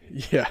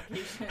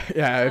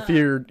Yeah, if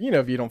you're, you know,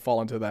 if you don't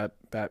fall into that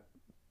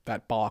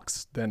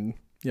box, then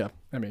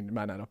I mean, it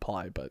might not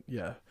apply, but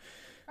yeah.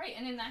 Right,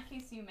 and in that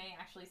case, you may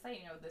actually say,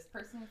 you know, this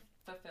person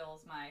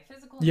fulfills my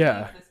physical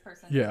needs. This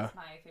person is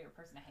my favorite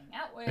person to hang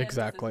out with.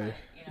 Exactly. This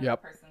is my, the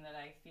person that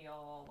I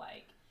feel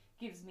like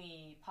gives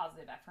me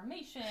positive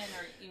affirmation,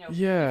 or you know.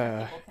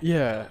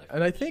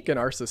 And I think in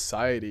our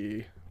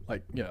society,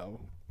 like, you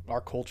know, our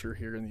culture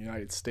here in the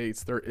United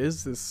States, there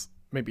is this.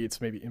 Maybe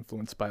it's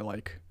influenced by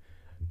like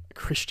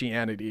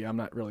Christianity. I'm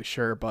not really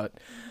sure, but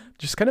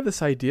just kind of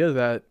this idea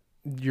that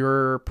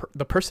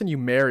the person you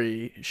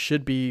marry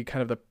should be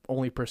kind of the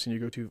only person you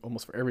go to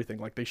almost for everything.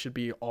 Like they should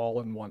be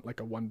all in one, like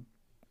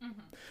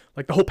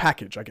like the whole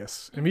package, I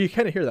guess. I mean, you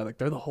kind of hear that, like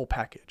they're the whole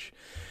package.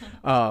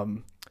 But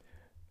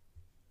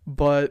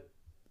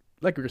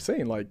like we were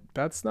saying, like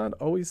that's not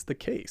always the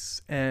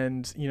case.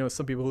 And, you know,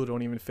 some people who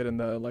don't even fit in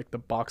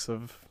the box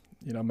of,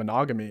 you know,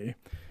 monogamy,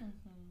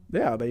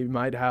 they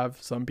might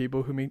have some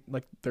people who meet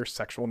like their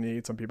sexual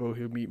needs, some people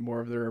who meet more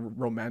of their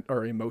romantic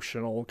or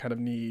emotional kind of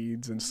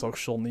needs and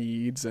social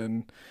needs.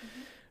 And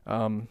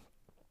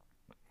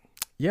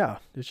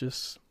it's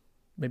just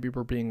maybe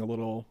we're being a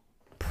little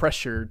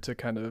pressured to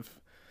kind of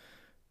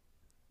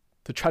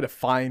to try to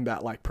find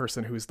that like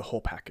person who's the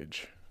whole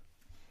package.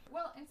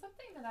 Well, and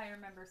something that I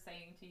remember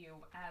saying to you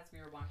as we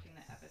were watching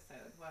the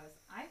episode was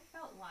I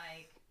felt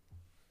like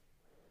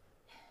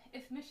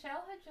if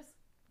Michelle had just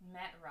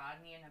met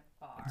Rodney in a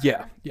bar.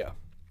 Yeah.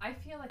 I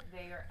feel like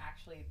they are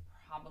actually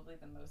probably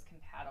the most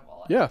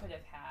compatible Yeah. I could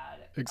have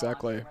had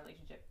Exactly. a long-term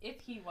relationship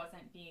if he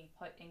wasn't being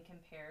put in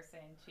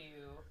comparison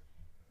to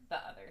the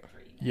other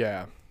three men.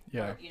 Yeah.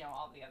 Yeah. Or, you know,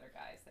 all the other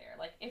guys there.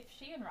 Like, if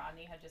she and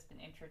Rodney had just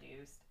been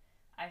introduced,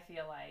 I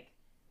feel like,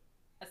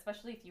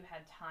 especially if you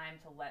had time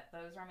to let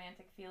those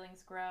romantic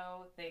feelings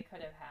grow, they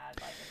could have had,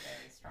 like, a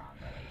very strong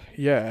relationship.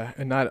 Yeah,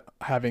 and not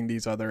having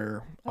these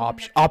other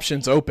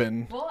options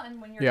open. Well,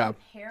 and when you're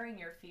comparing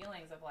your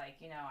feelings of, like,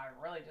 you know, I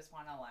really just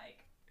want to,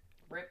 like,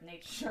 rip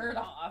Nate's shirt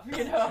off,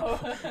 you know?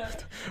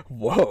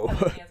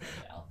 Whoa.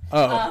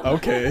 Oh,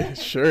 okay,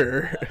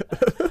 sure.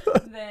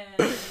 Then,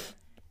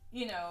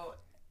 you know,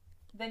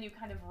 then you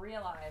kind of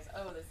realize,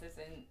 oh, this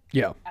isn't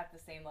at the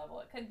same level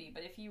it could be.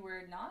 But if you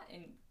were not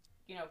in,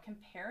 you know,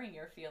 comparing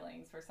your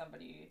feelings for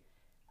somebody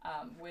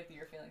with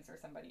your feelings for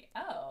somebody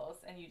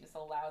else, and you just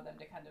allow them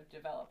to kind of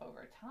develop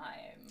over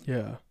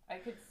time, I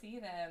could see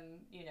them,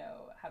 you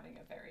know, having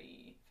a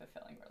very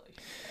fulfilling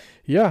relationship.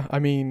 Yeah, I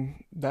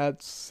mean,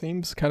 that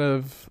seems kind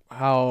of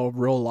how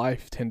real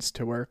life tends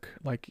to work.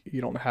 Like, you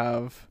don't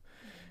have,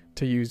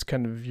 to use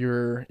kind of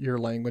your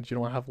language, you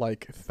don't have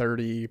like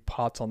 30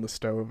 pots on the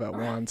stove at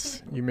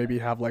once. You maybe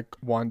have like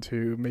 1,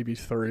 2, maybe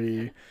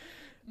 3.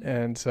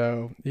 And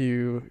so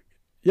you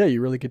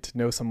really get to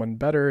know someone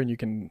better, and you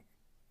can,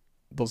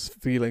 those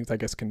feelings, I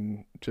guess,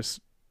 can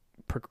just,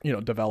 you know,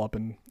 develop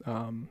and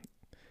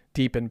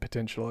deepen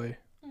potentially.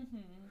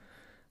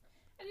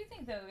 I do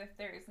think, though, if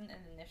there isn't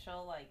an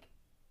initial, like,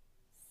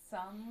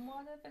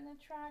 somewhat of an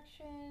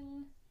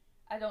attraction,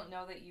 I don't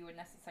know that you would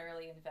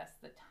necessarily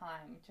invest the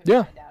time to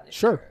find out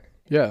if you would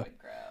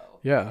grow.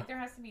 Yeah. Like, there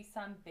has to be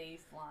some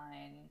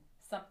baseline,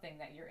 something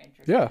that you're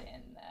interested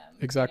in them.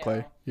 Exactly.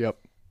 You know? Yep.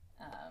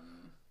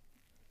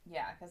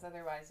 Yeah, because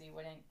otherwise you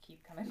wouldn't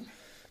keep coming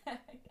back.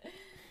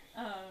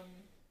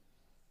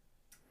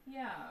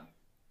 Yeah.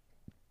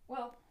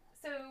 Well,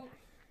 so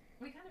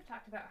we kind of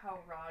talked about how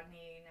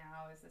Rodney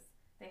now is this,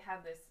 they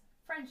have this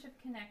friendship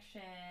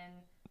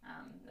connection,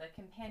 the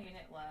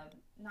companionate love,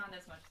 not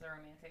as much the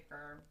romantic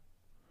or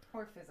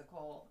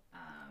physical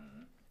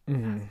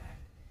aspect.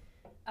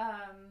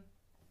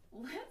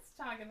 Let's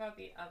talk about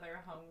the other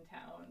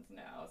hometowns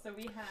now. So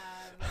we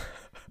have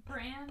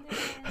Brandon,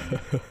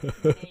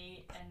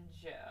 Nate, and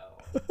Joe.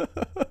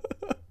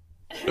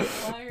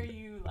 Why are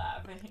you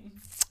laughing?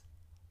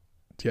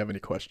 Do you have any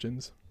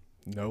questions?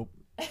 Nope.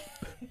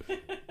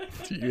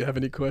 Do you have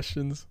any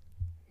questions?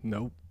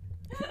 Nope.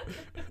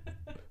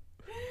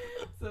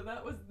 So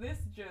that was this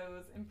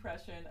Joe's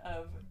impression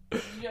of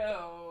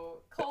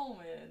Joe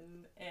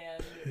Coleman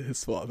and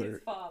his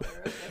father, I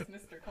guess,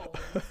 Mr. Coleman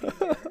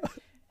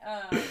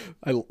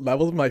Sr. That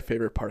was my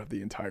favorite part of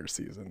the entire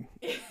season.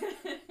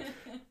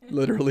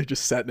 Literally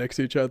just sat next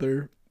to each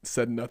other,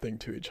 said nothing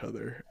to each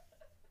other.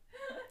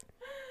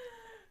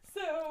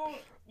 So,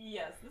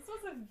 yes, this was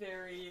a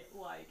very,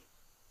 like,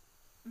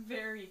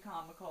 very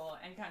comical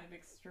and kind of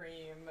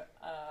extreme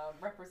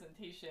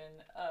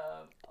representation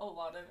of a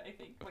lot of, I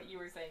think, what you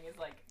were saying is,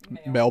 like,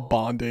 male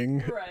bonding.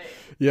 Right.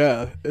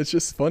 Yeah, it's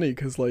just funny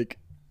because, like,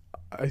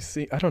 I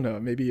don't know,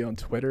 maybe on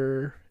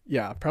Twitter,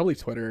 probably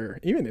Twitter,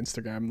 even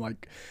Instagram,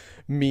 like,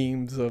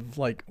 memes of,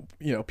 like,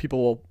 you know,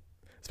 people will,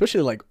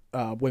 especially, like,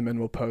 women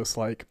will post,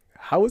 like,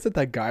 how is it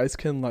that guys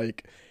can,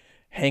 like,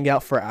 hang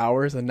out for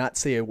hours and not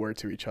say a word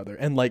to each other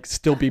and, like,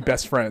 still be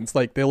best friends?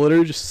 Like, they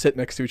literally just sit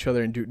next to each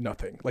other and do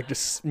nothing. Like,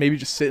 just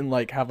sit and,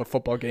 like, have a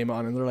football game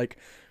on, and they're like,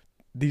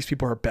 these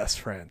people are best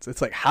friends.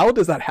 It's like, how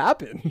does that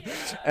happen?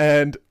 Yeah.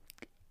 And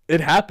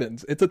it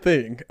happens. It's a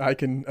thing. I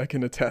can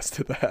attest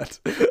to that.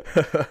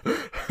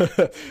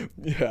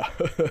 Yeah.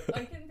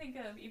 I can think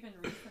of, even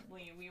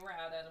recently, we were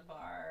out at a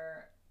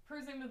bar,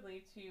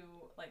 presumably to,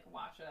 like,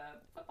 watch a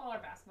football or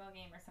basketball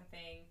game or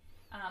something,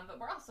 but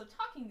we're also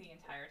talking the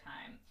entire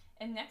time.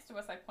 And next to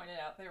us, I pointed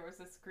out, there was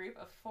this group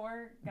of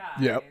 4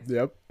 guys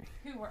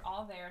who were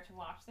all there to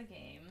watch the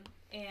game,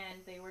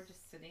 and they were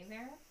just sitting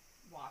there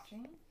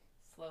watching,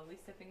 slowly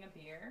sipping a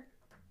beer,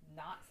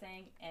 not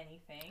saying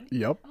anything.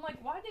 Yep. I'm like,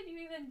 why did you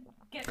even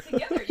get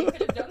together? You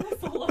could have done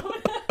this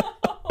alone.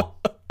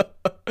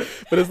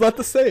 But it's not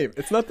the same.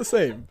 It's not the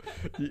same.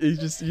 You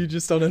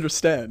just don't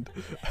understand.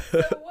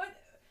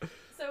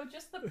 So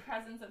just the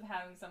presence of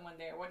having someone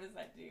there, what does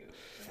that do?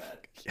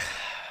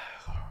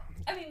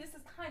 I mean, this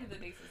is kind of the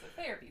basis of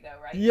therapy,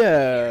 though, right?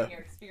 Yeah. Sharing your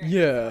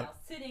experience,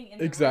 sitting in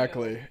the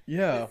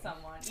room with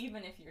someone,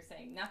 even if you're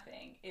saying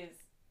nothing, is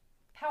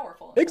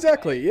powerful.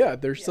 Exactly. Yeah.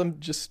 There's some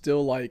just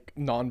still, like,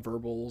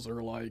 nonverbals,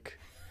 or, like,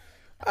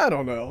 I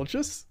don't know.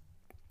 Just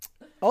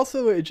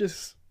also, it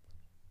just,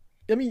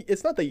 I mean,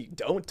 it's not that you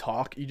don't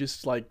talk. You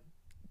just, like,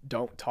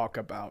 don't talk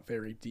about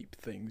very deep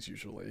things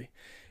usually. Right.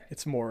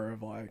 It's more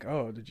of like,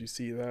 oh, did you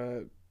see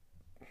that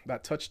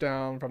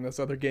touchdown from this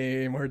other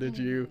game, or did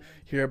you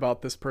hear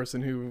about this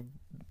person who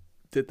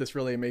did this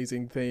really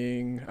amazing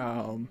thing?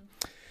 But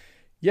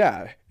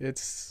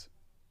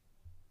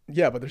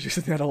there's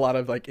just not a lot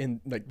of, like, in,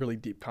 like, really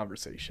deep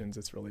conversations.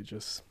 It's really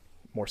just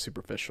more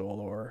superficial,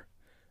 or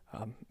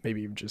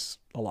maybe even just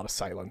a lot of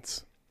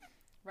silence.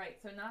 Right.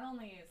 So not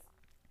only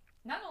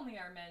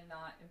are men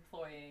not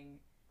employing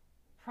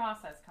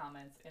process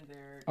comments in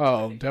their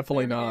Oh,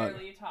 definitely They're not.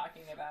 barely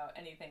talking about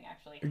anything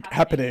actually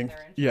Happening. in their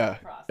internal Yeah,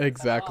 process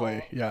exactly.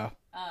 at Yeah.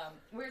 all.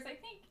 Whereas I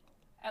think,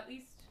 at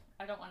least,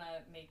 I don't want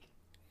to make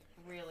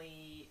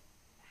really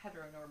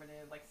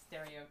heteronormative, like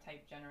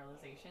stereotype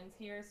generalizations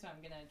here, so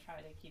I'm gonna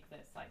try to keep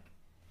this like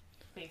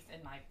based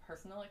in my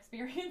personal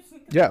experience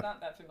because Yeah. I'm not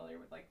that familiar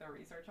with like the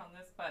research on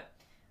this, but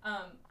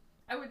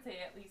I would say,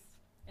 at least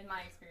in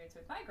my experience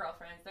with my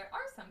girlfriends, there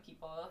are some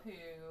people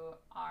who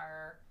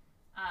are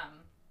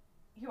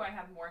who I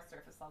have more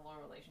surface level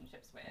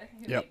relationships with,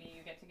 who Yep. maybe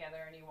you get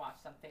together and you watch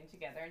something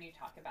together and you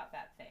talk about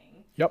that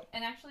thing. Yep.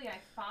 And actually I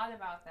thought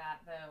about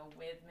that though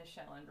with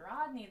Michelle and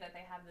Rodney, that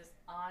they have this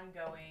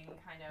ongoing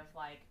kind of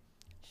like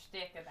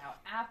shtick about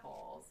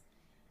apples.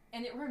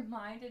 And it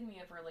reminded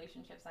me of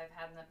relationships I've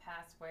had in the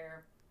past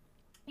where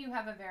you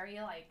have a very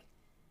like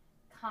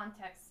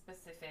context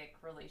specific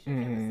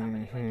relationship with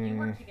somebody. Like you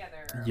work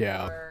together,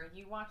 Yeah. or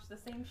you watch the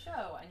same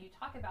show and you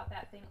talk about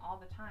that thing all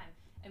the time.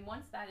 And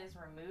once that is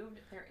removed,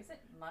 there isn't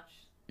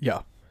much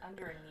Yeah.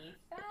 underneath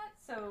that.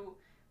 So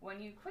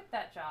when you quit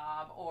that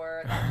job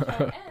or that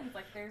show ends,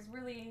 like there's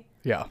really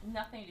Yeah.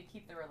 nothing to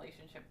keep the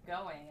relationship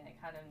going, and it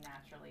kind of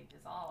naturally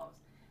dissolves.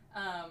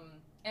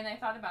 And I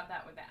thought about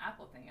that with the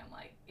Apple thing. I'm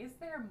like, is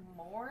there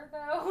more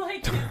though?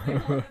 Like, is there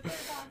more that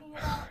they're talking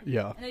about?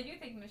 Yeah. And I do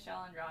think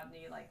Michelle and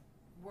Rodney like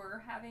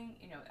were having,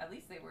 at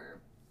least they were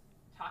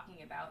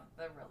talking about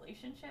the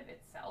relationship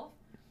itself.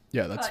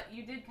 Yeah, that's But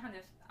you did kind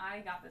of, I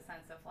got the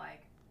sense of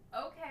like,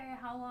 okay,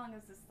 how long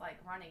is this like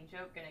running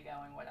joke gonna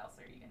go, and what else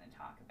are you gonna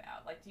talk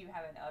about? Like, do you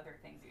have any other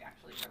things you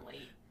actually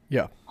relate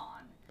Yeah.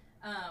 on?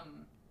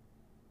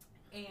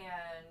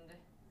 And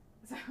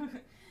so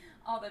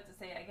all that to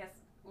say, I guess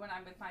when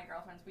I'm with my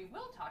girlfriends, we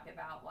will talk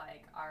about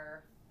like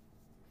our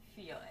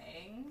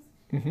feelings.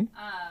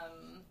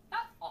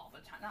 Not all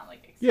the time, not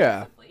like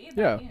exclusively,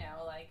 Yeah.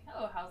 but like,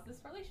 oh, how's this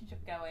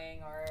relationship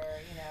going, or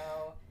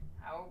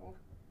how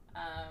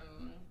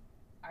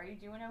are you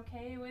doing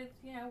okay with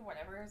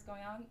whatever is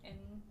going on in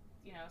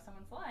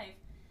someone's life,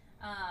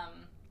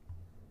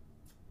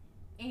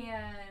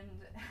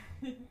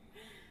 and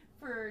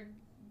for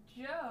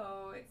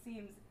Joe, it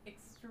seems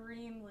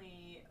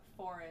extremely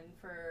foreign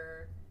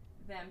for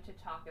them to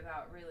talk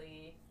about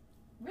really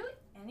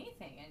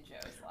anything in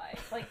Joe's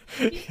life. Like,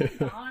 he's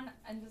been gone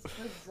in this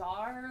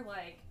bizarre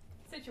like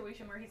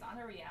situation where he's on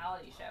a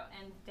reality show,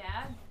 and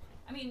Dad,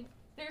 I mean,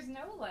 there's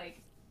no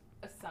like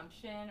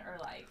assumption or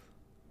like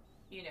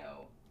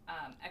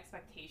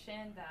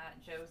expectation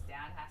that Joe's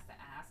dad has to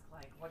ask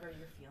like, what are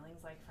your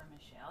feelings like for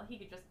Michelle? He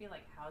could just be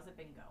like, how's it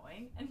been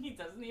going? And he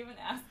doesn't even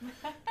ask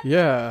that.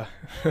 Yeah.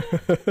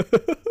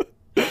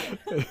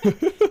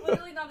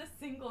 Literally not a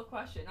single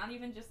question, not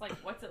even just like,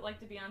 what's it like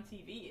to be on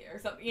TV or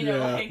something,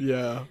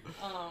 Yeah.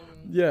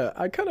 Yeah,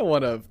 I kind of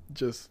want to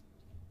just,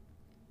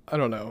 I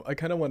don't know,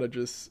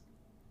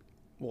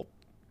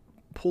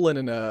 pull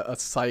in a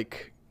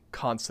psych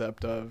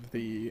concept of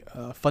the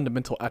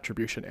fundamental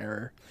attribution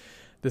error.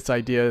 This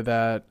idea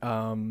that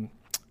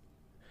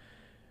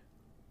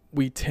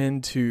we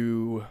tend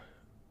to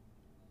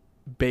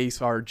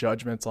base our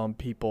judgments on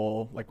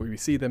people, like when we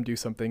see them do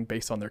something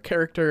based on their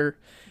character,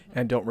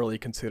 and don't really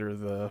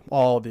consider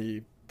all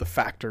the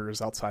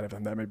factors outside of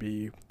them that may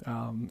be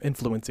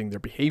influencing their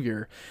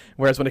behavior.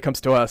 Whereas when it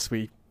comes to us,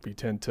 we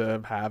tend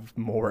to have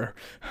more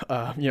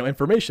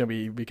information.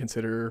 We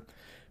consider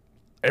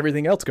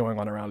everything else going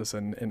on around us,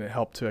 and it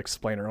helped to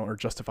explain our own or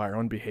justify our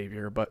own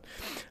behavior. But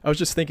I was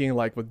just thinking,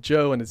 like with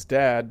Joe and his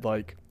dad,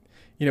 like,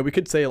 we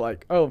could say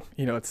like, oh,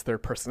 it's their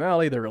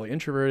personality, they're really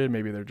introverted,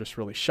 maybe they're just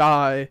really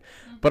shy,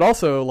 but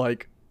also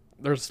like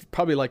there's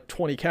probably like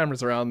 20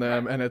 cameras around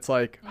them, and it's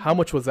like, how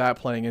much was that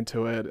playing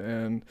into it?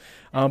 And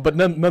but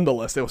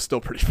nonetheless, it was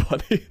still pretty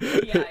funny.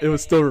 It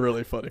was still a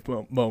really funny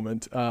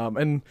moment,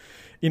 and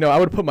I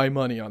would put my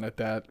money on it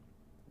that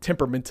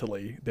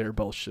temperamentally they're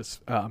both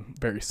just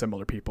very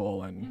similar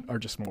people, and are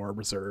just more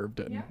reserved,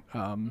 and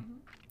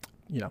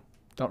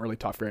don't really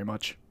talk very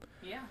much.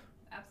 Yeah,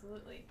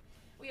 absolutely.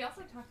 We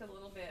also talked a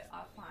little bit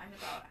offline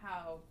about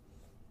how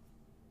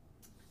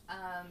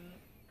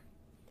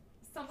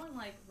someone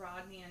like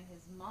Rodney and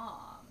his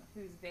mom,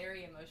 who's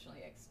very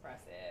emotionally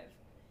expressive,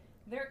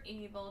 they're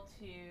able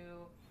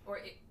to, or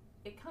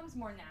it comes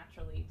more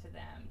naturally to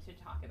them to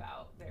talk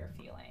about their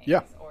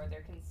feelings, or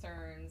their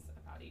concerns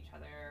about each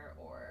other,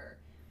 or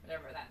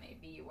whatever that may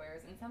be.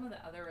 Whereas in some of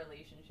the other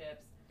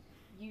relationships,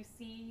 you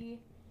see,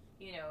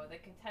 the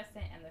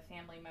contestant and the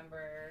family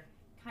member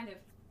kind of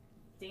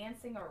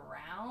dancing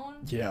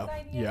around these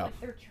ideas.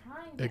 Like, they're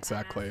trying to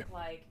ask,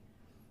 like,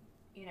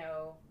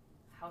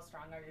 how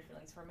strong are your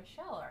feelings for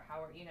Michelle, or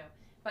how are,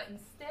 but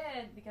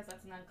instead, because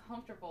that's an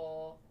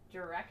uncomfortable,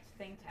 direct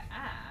thing to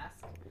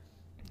ask,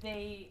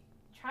 they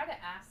try to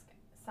ask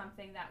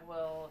something that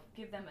will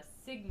give them a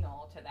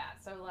signal to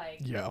that. So,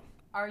 like,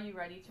 are you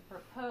ready to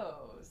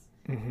propose?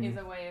 Is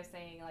a way of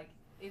saying, like,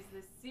 is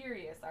this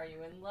serious? Are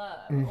you in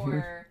love?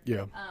 Or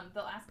they'll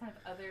ask kind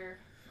of other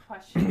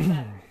questions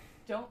that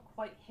don't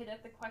quite hit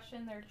at the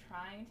question they're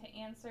trying to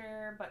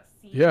answer, but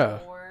seem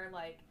more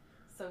like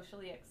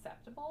socially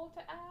acceptable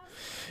to ask?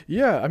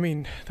 Yeah, I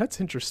mean, that's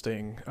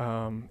interesting.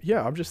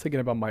 Yeah, I'm just thinking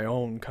about my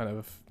own kind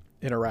of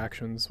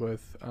interactions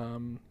with,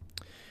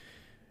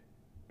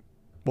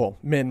 well,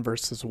 men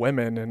versus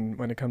women. And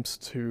when it comes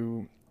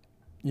to,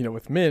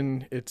 with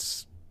men,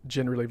 it's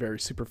generally very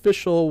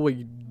superficial.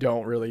 We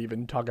don't really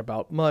even talk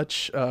about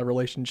much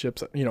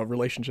relationships,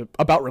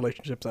 about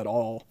relationships at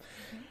all.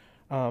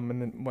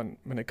 And then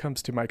when it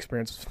comes to my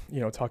experience,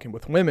 talking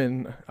with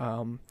women,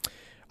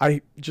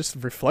 I just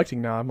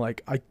reflecting now, I'm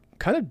like, I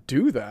kind of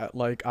do that.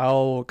 Like,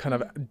 I'll kind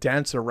of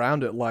dance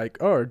around it, like,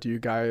 oh, are you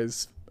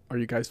guys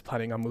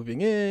planning on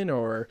moving in?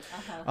 Or,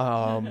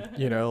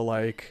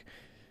 like,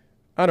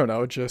 I don't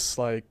know, just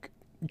like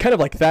kind of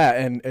like that.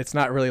 And it's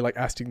not really like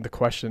asking the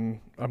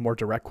question. A more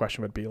direct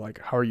question would be like,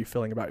 how are you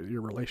feeling about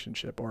your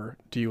relationship? Or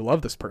do you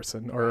love this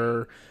person?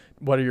 Or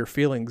what are your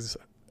feelings,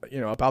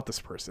 about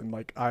this person?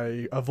 Like,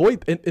 I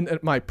avoid in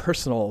my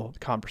personal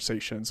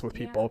conversations with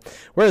people,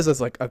 whereas as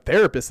like a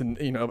therapist and,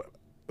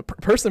 the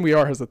person we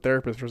are as a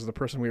therapist versus the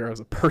person we are as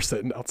a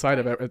person outside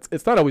of it,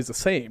 it's not always the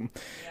same.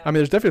 I mean,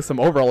 there's definitely some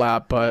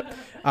overlap, but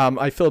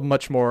I feel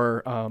much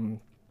more,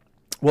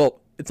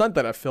 well, it's not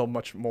that I feel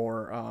much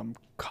more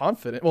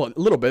confident. Well, a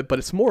little bit, but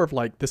it's more of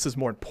like, this is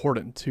more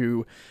important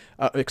to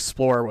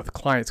explore with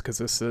clients, because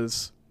this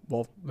is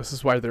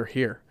why they're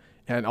here.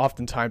 And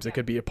oftentimes it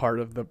could be a part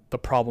of the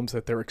problems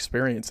that they're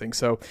experiencing.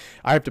 So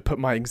I have to put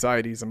my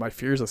anxieties and my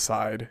fears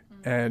aside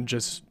and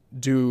just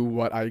do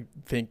what I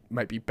think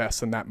might be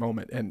best in that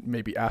moment, and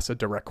maybe ask a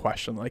direct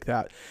question like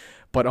that.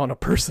 But on a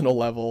personal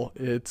level,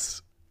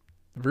 it's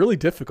really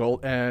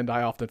difficult, and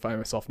I often find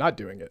myself not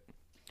doing it.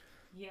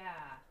 Yeah,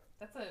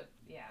 that's a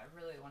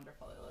really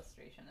wonderful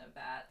illustration of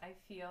that. I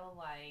feel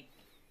like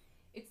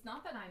it's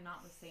not that I'm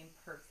not the same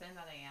person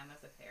that I am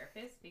as a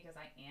therapist, because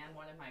I am,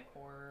 one of my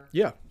core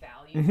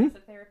values as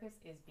a therapist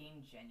is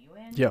being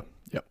genuine.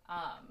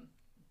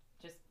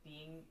 Just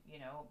being,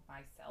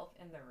 myself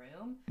in the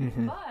room.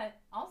 But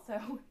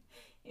also,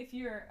 if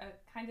you're a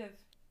kind of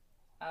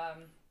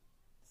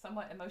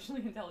somewhat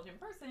emotionally intelligent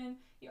person,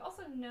 you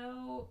also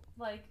know,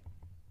 like,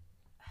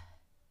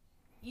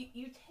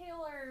 you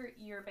tailor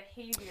your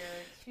behavior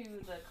to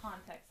the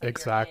context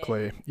that you're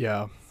in.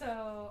 Yeah.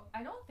 So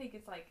I don't think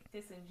it's like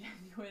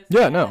disingenuous.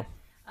 No.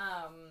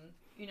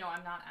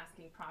 I'm not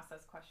asking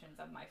process questions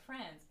of my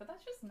friends, but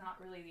that's just not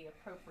really the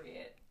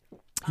appropriate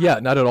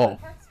not at all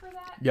context for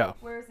that. Yeah.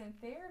 Whereas in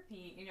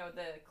therapy,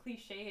 the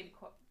cliched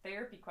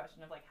therapy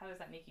question of like, how does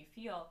that make you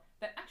feel?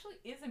 That actually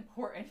is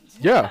important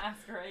to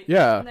ask, right?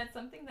 Yeah. And that's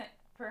something that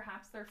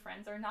perhaps their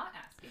friends are not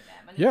asking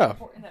them, and it's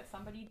important that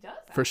somebody does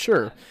ask for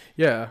sure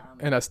them.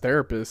 And as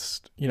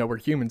therapists, we're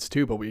humans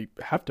too, but we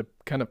have to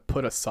kind of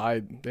put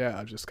aside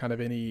just kind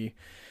of any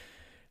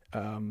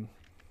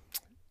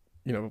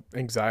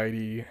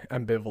anxiety,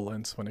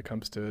 ambivalence when it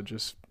comes to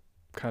just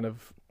kind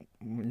of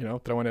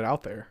throwing it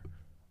out there.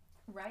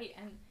 Right.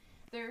 And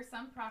there are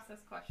some process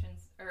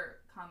questions or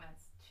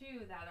comments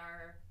too that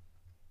are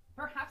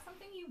perhaps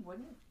something you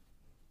wouldn't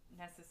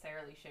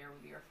necessarily share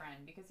with your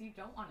friend, because you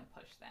don't want to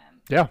push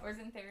them. Whereas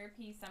in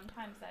therapy,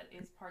 sometimes that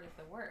is part of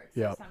the work.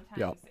 So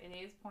sometimes it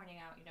is pointing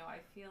out, I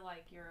feel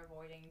like you're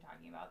avoiding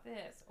talking about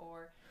this,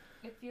 or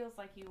it feels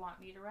like you want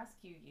me to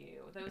rescue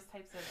you. Those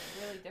types of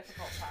really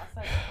difficult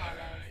process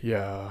comments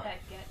that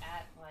get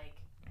at like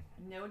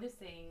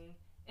noticing.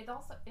 It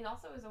also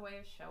is a way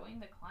of showing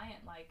the client,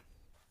 like,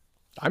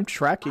 I'm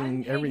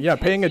tracking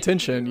paying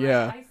attention.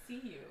 I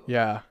see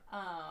you.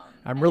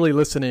 I'm really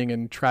listening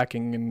and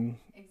tracking and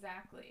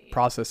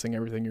processing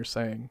everything you're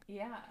saying.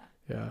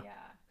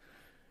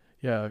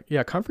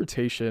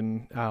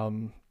 Confrontation,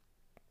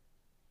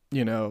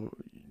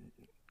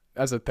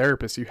 as a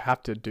therapist, you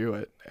have to do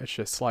it. It's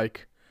just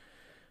like,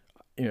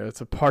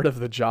 it's a part of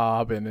the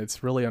job, and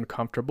it's really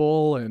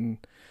uncomfortable, and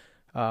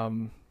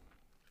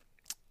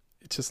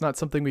it's just not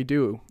something we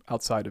do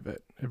outside of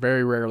it.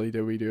 Very rarely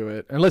do we do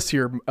it, unless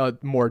you're a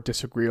more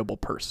disagreeable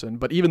person.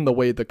 But even the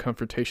way the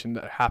confrontation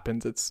that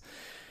happens, it's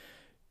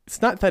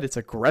not that it's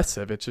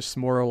aggressive. It's just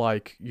more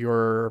like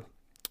you're,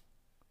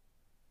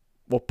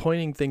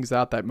 pointing things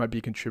out that might be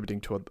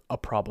contributing to a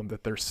problem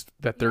that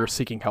they're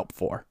seeking help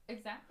for.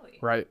 Exactly.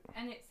 Right.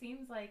 And it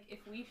seems like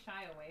if we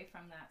shy away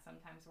from that,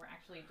 sometimes we're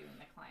actually doing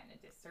the client a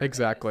disservice.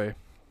 Exactly.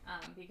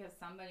 Because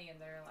somebody in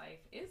their life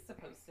is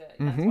supposed to,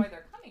 that's why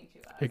they're coming to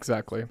us.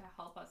 Exactly. To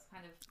help us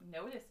kind of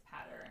notice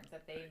patterns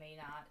that they may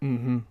not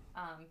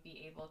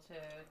be able to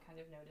kind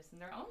of notice in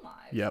their own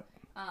lives.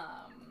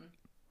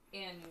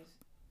 And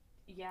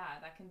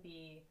that can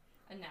be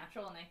a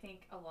natural, and I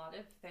think a lot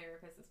of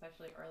therapists,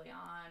 especially early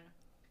on,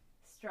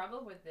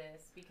 struggle with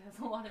this, because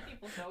a lot of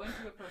people go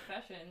into a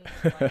profession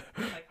like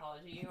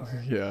psychology or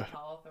mental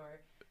health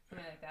or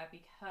something like that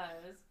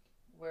because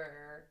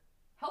we're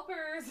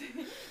helpers,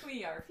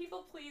 we are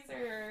people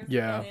pleasers,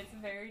 and it's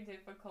very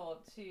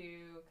difficult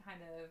to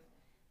kind of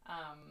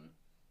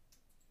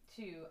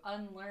to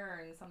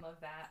unlearn some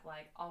of that,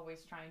 like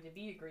always trying to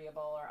be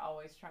agreeable or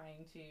always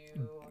trying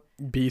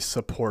to be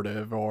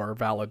supportive or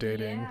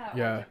validating, or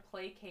to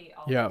placate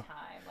all the time.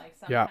 Like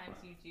sometimes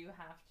you do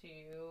have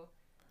to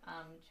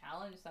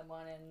challenge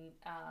someone,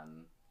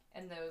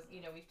 and those,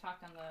 we've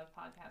talked on the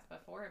podcast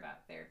before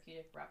about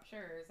therapeutic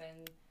ruptures,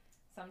 and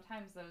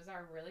sometimes those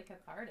are really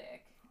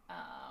cathartic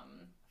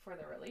for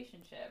the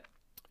relationship.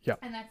 Yeah.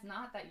 And that's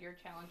not that you're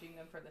challenging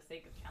them for the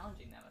sake of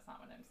challenging them. It's not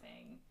what I'm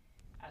saying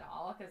at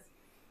all. Because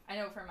I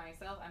know for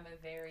myself, I'm a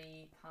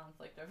very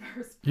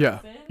conflict-averse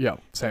person. Yeah,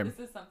 same. So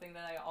this is something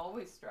that I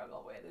always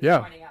struggle with, is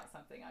pointing out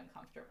something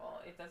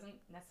uncomfortable. It doesn't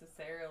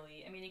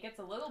necessarily, I mean, it gets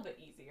a little bit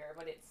easier,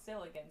 but it's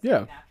still against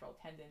my natural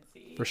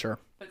tendency. For sure.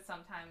 But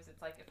sometimes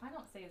it's like, if I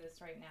don't say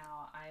this right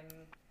now,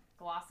 I'm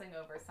glossing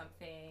over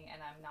something and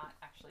I'm not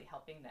actually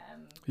helping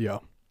them,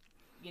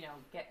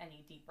 get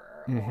any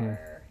deeper,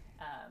 or,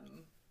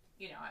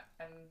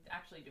 I'm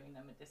actually doing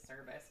them a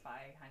disservice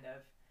by kind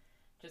of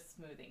just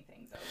smoothing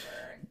things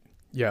over and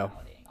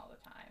validating all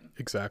the time.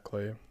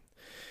 Exactly.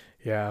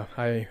 Yeah,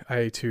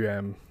 I too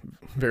am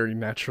very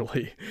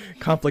naturally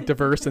conflict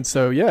averse, and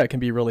so it can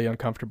be really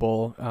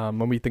uncomfortable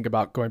when we think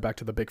about going back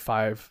to the Big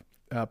Five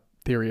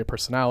theory of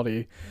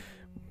personality,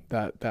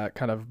 that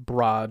kind of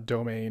broad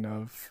domain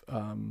of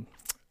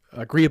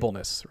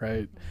agreeableness,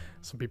 right?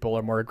 Some people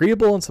are more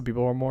agreeable and some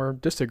people are more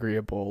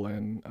disagreeable,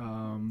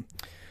 and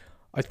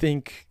I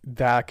think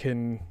that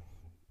can,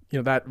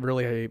 that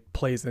really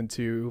plays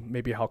into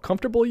maybe how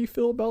comfortable you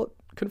feel about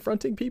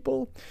confronting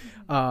people,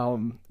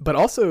 but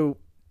also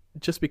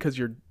just because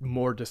you're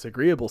more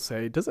disagreeable,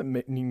 say,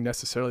 doesn't mean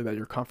necessarily that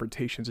your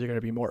confrontations are going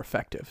to be more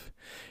effective,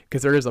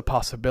 because there is a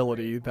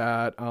possibility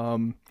that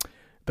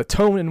the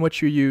tone in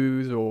which you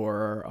use,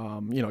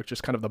 or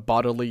just kind of the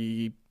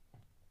bodily,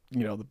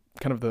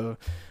 the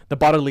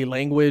bodily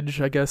language,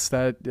 I guess,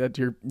 that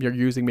you're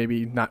using,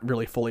 maybe not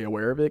really fully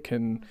aware of it,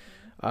 can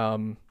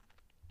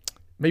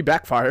may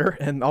backfire.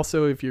 And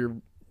also, if you're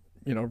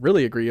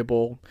really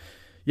agreeable,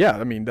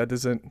 I mean, that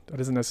doesn't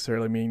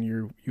necessarily mean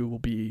you will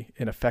be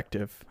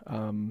ineffective.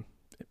 I mean,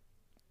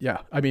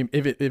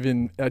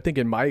 I think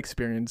in my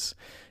experience,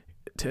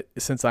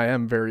 since I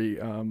am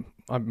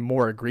I'm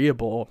more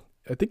agreeable,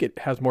 I think it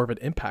has more of an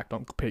impact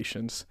on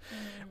patients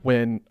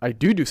when I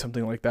do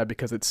something like that,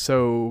 because it's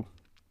so,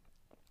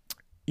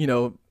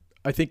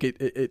 I think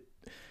it's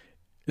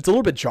a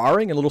little bit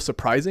jarring and a little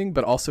surprising,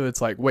 but also it's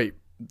like, wait,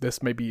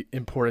 this may be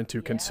important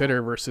to consider,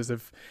 versus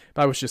if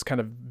I was just kind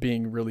of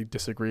being really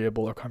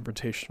disagreeable or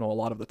confrontational a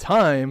lot of the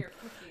time.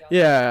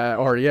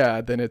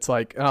 Then it's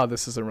like, oh,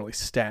 this doesn't really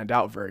stand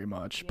out very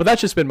much. But that's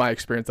just been my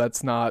experience.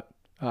 That's not,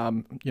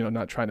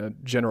 not trying to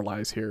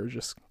generalize here,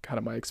 just kind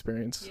of my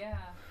experience. Yeah,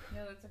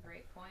 no, that's a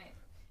great point.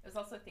 I was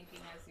also thinking,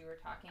 as you were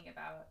talking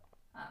about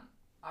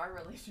our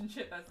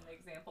relationship as an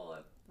example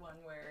of one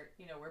where,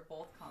 we're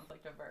both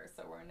conflict averse.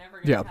 So we're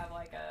never going to have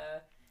like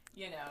a,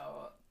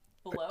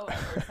 blow up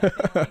or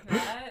something like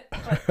that,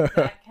 but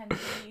that can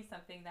be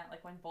something that,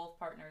 like, when both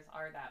partners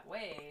are that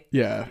way,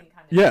 you can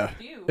kind of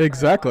do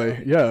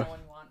exactly, no one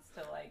wants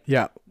to, like,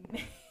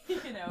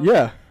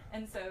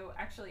 and so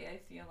actually I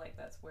feel like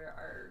that's where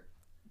our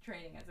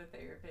training as a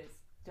therapist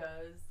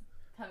does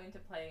come into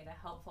play in a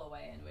helpful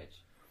way, in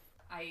which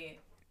I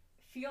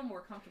feel more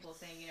comfortable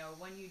saying,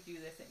 when you do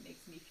this, it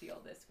makes me feel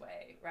this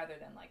way, rather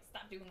than like,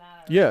 stop doing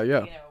that, or,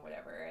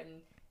 whatever,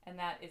 and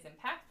that is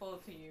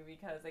impactful to you,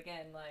 because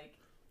again, like,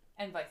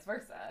 and vice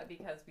versa,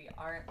 because we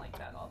aren't like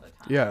that all the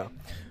time. Yeah.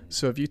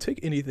 So if you take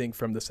anything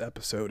from this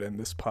episode and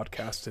this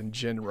podcast in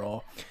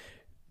general,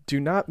 do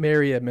not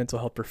marry a mental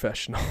health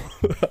professional.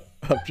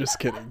 I'm just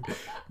kidding.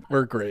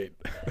 We're great.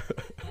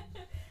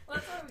 Well,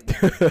 that's why we do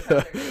each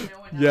other, so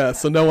no one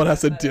so no one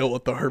has to deal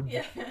with our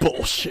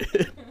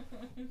bullshit.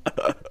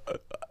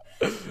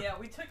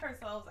 We took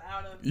ourselves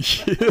out of the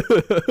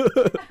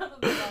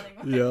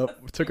running.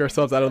 We took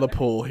ourselves out of the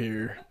pool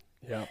here.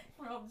 Yeah.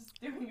 We're all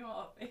just doing you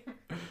all a favor.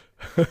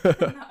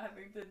 Not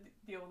having to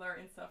deal with our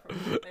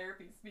insufferable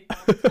therapy speak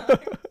all the time.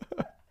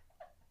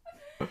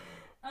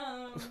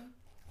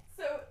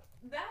 So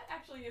that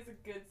actually is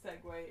a good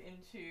segue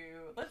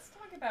into, let's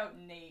talk about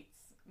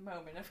Nate's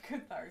moment of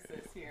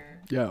catharsis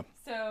here. Yeah.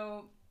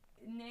 So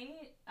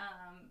Nate,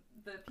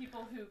 the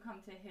people who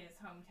come to his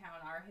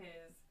hometown are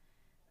his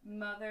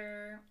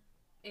mother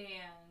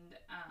and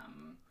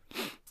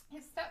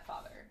his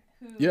stepfather,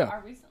 who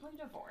are recently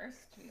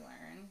divorced. We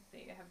learn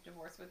they have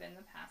divorced within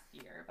the past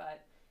year,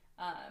 but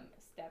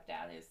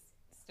stepdad is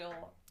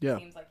still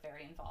seems like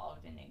very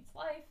involved in Nate's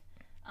life,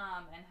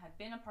 and had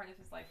been a part of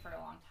his life for a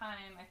long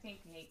time. I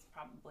think Nate's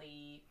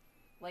probably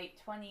late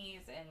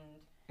 20s, and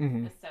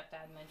the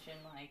stepdad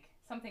mentioned like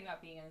something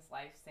about being in his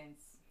life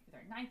since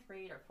either 9th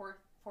grade or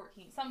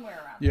 14, somewhere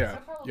around there.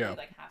 So probably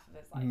like half of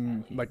his life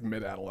at least. Like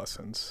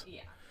mid-adolescence.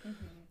 Yeah.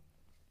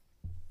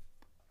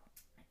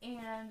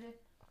 And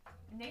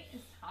Nate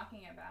is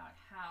talking about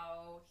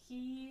how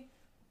he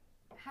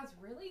has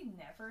really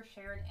never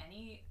shared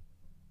any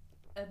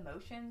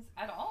emotions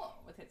at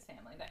all with his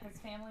family. That his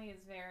family is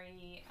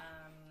very,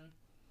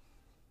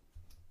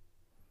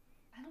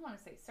 I don't want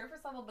to say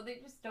surface level, but they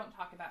just don't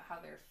talk about how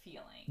they're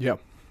feeling. Yeah.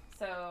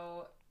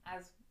 So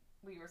as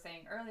we were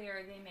saying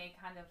earlier, they may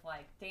kind of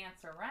like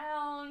dance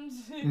around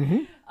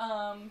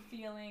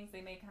feelings.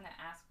 They may kind of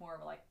ask more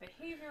of like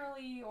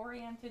behaviorally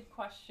oriented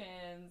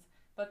questions,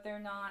 but they're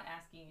not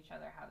asking each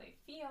other how they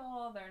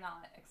feel. They're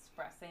not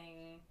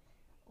expressing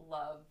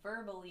love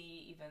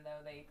verbally, even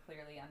though they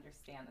clearly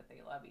understand that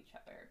they love each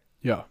other.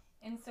 Yeah.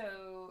 And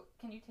so,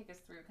 can you take us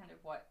through kind of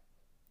what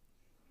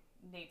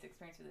Nate's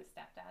experience with his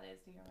stepdad is?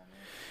 Do you remember?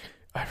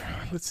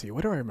 Let's see.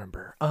 What do I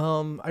remember?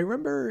 I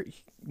remember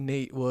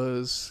Nate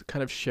was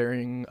kind of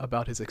sharing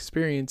about his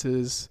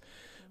experiences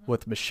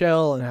with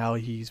Michelle and how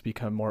he's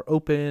become more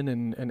open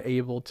and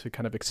able to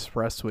kind of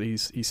express what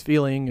he's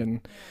feeling,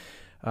 and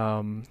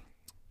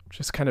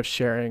just kind of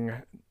sharing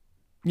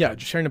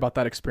about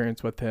that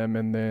experience with him,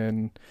 and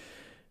then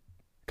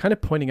kind of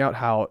pointing out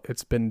how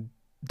it's been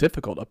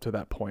difficult up to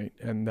that point,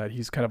 and that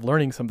he's kind of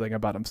learning something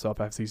about himself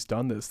as he's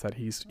done this, that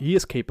he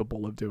is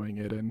capable of doing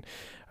it, and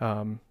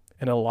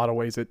in a lot of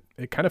ways it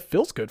kind of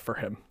feels good for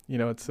him.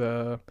 It's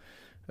if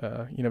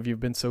you've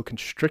been so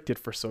constricted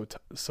for so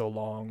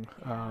long,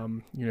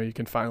 you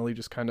can finally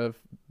just kind of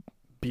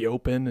be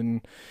open,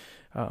 and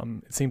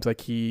it seems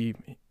like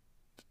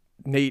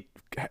Nate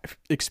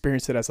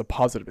experienced it as a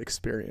positive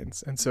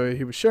experience, and so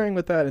he was sharing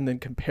with that, and then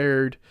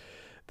compared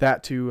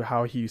that to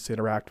how he used to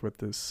interact with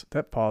his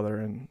stepfather,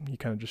 and he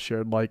kind of just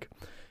shared like,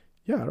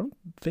 I don't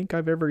think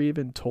I've ever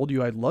even told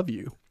you I love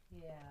you.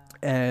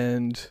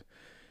 And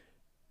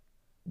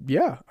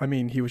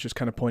he was just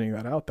kind of pointing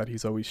that out, that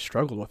he's always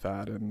struggled with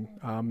that, and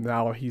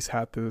now he's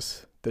had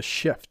this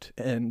shift,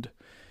 and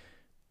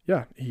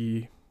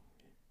he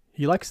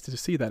likes to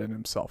see that in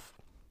himself.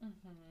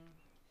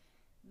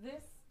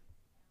 This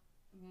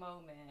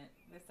moment,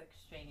 this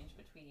exchange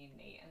between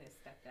Nate and his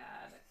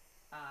stepdad,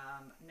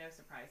 no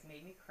surprise,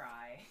 made me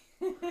cry.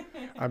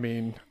 I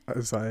mean,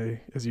 as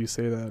you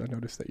say that, I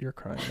noticed that you're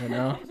crying right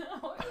now. I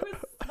know, it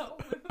was so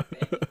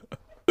moving.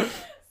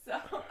 So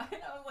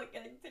I was like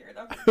getting teared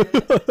up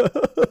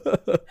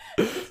again.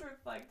 Just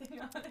reflecting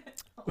on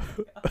it. Oh my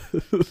god.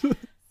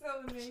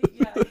 So Nate,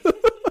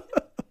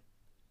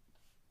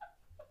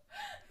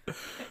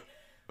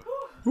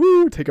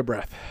 Woo, take a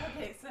breath.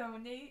 Okay, so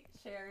Nate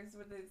shares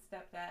with his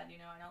stepdad,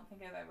 I don't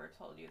think I've ever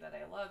told you that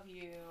I love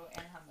you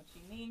and how much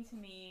you mean to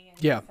me. And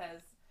he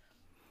says,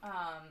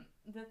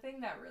 the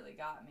thing that really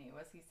got me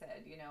was, he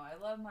said, I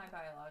love my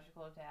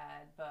biological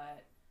dad,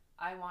 but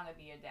I want to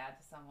be a dad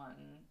to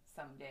someone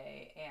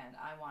someday, and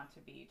I want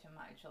to be to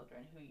my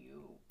children who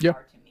you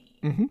are to me.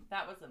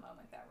 That was the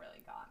moment that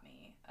really got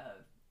me,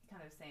 of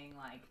kind of saying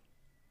like,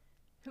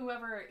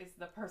 whoever is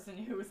the person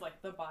who is like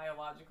the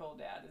biological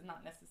dad is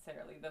not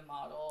necessarily the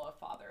model of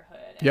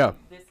fatherhood. And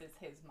this is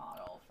his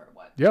model for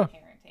what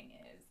parenting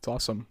is. It's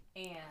awesome.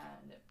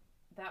 And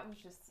that was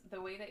just the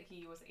way that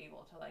he was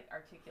able to like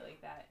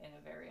articulate that in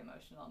a very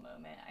emotional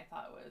moment. I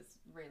thought was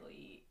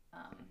really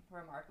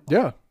remarkable.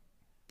 Yeah.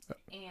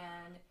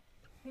 And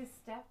his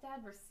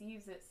stepdad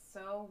receives it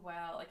so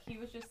well. Like, he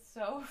was just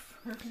so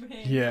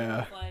affirming.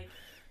 Yeah. He was like,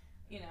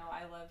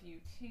 I love you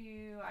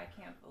too. I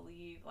can't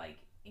believe, like,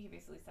 he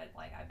basically said,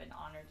 like, I've been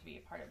honored to be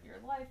a part of your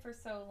life for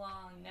so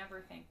long.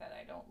 Never think that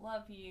I don't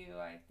love you.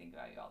 I think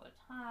about you all the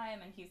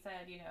time. And he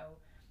said,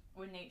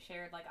 when Nate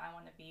shared, like, I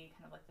want to be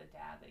kind of like the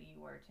dad that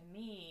you were to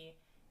me,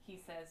 he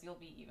says, you'll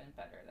be even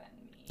better than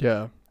me.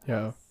 Yeah.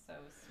 That's so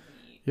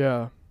sweet.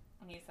 Yeah.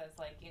 And he says,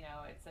 like,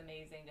 it's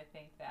amazing to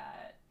think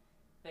that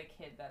the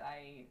kid that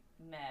I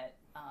met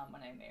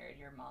when I married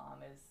your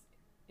mom is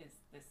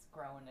this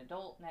grown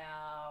adult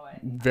now,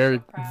 and very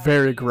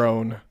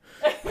grown.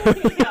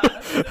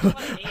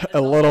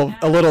 A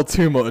little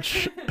too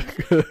much.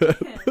 And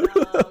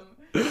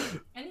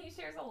he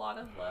shares a lot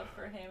of love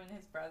for him and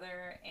his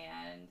brother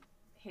and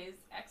his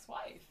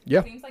ex-wife. Yeah.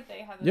 It seems like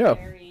they have a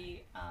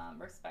very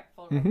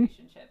respectful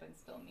relationship and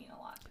still mean a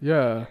lot to each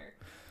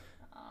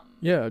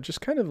other.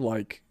 Just kind of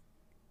like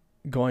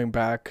going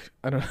back.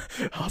 I don't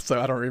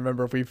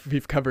remember if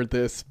we've covered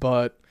this,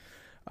 but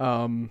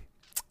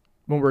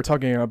when we were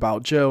talking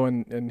about Joe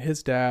and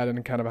his dad,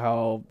 and kind of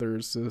how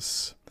there's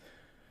this,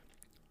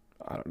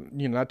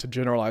 not to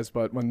generalize,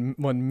 but when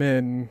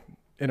men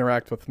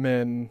interact with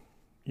men,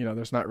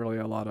 there's not really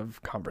a lot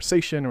of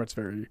conversation, or it's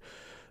very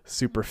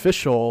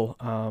superficial.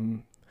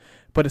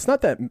 But it's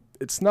not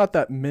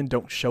that men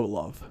don't show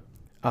love.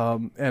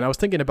 And I was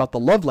thinking about the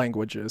love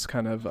languages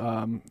kind of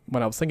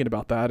when I was thinking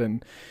about that,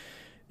 and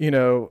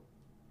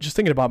just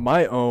thinking about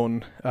my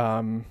own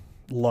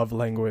love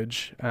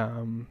language,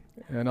 and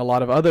a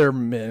lot of other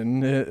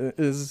men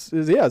is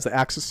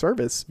acts of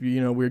service.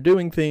 We're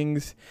doing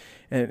things,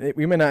 and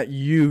we may not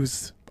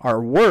use our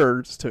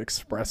words to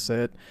express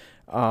it,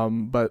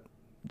 but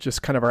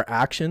just kind of our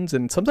actions.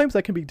 And sometimes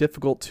that can be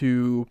difficult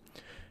to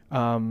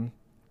kind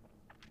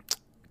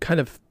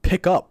of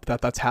pick up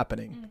that's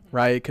happening,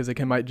 right? Because it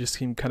might just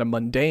seem kind of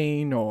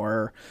mundane,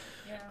 or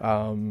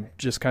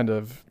just kind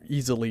of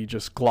easily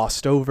just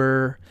glossed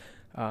over.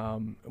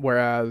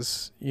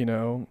 Whereas,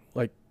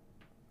 like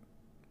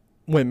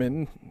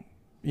women,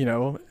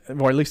 or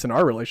at least in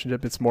our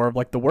relationship, it's more of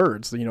like the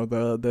words,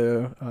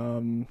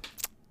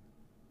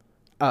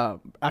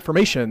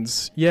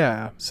 affirmations.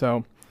 Yeah.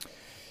 So,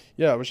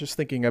 yeah, I was just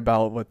thinking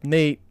about with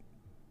Nate,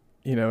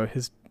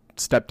 his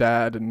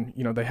stepdad, and,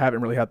 they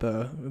haven't really had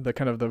the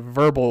kind of the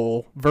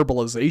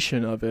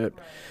verbalization of it,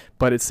 Right.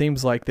 but it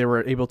seems like they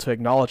were able to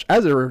acknowledge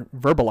as they were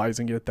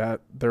verbalizing it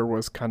that there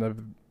was kind of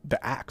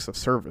the acts of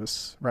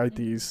service, right?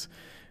 Mm-hmm.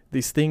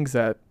 These things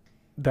that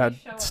They show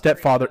up for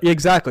stepfather, each other.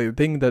 exactly, the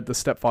thing that the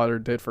stepfather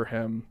did for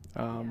him,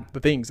 Yeah. the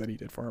things that he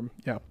did for him.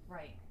 Yeah.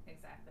 Right,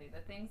 exactly.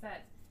 The things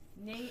that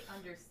Nate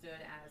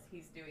understood as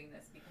he's doing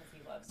this because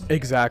he loves me.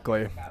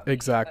 Exactly. About me,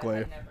 Exactly.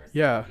 but had never said,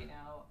 Yeah.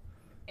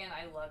 and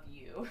I love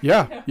you.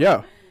 Yeah.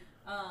 Yeah.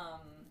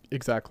 Um,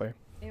 Exactly.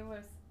 it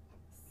was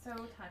so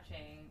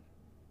touching.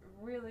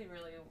 Really,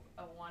 really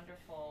a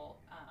wonderful.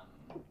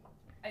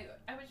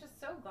 I was just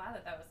so glad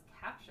that was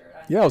captured.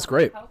 Yeah, it was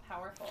great. How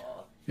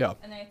powerful. Yeah.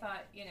 And I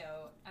thought,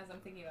 as I'm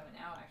thinking about it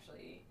now,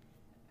 actually,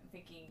 I'm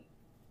thinking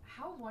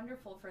how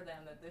wonderful for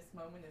them that this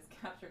moment is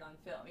captured on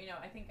film.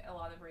 I think a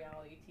lot of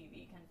reality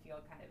TV can feel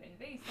kind of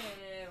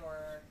invasive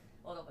or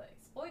a little bit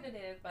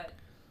exploitative, but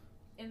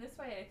in this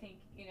way, I think,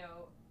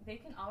 they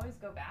can always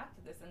go back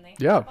to this, and they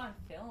have on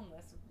film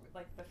this,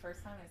 like, the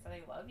first time they said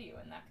I love you,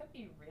 and that could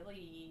be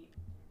really,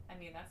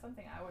 that's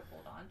something I would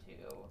hold on to.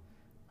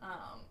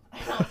 I'll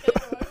get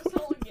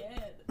emotional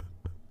again.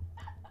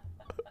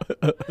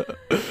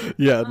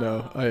 Yeah,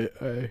 no,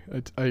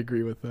 I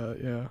agree with that.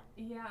 Yeah.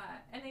 Yeah,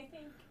 and I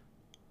think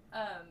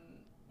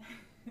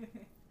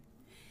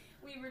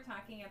we were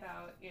talking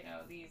about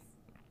these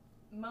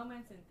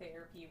moments in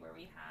therapy where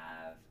we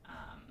have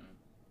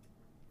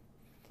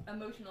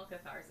emotional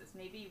catharsis.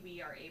 Maybe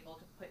we are able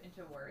to put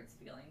into words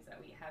feelings that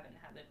we haven't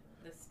had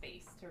the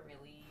space to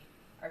really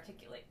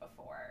articulate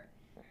before.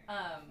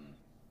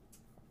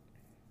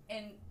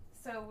 And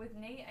so with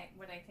Nate,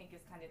 what I think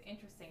is kind of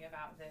interesting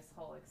about this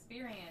whole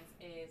experience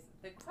is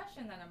the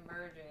question that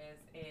emerges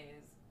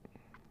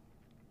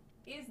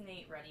is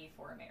Nate ready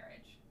for a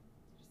marriage?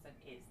 I just said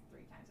is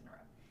 3 times in a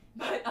row.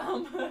 But,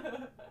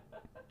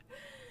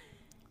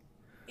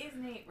 is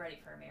Nate ready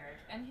for a marriage?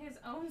 And his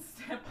own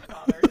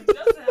stepfather, who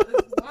just had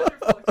this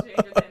wonderful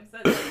exchange with him,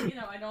 said,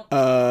 I don't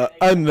think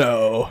I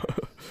know.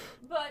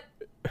 But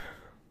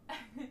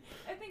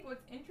I think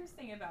what's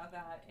interesting about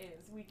that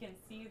is we can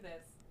see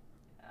this.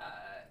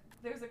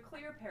 There's a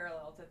clear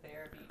parallel to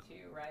therapy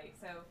too, right?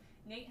 So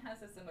Nate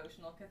has this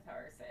emotional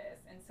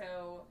catharsis, and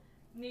so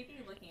maybe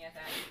looking at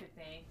that, you could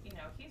think,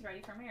 he's ready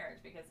for marriage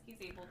because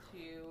he's able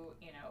to,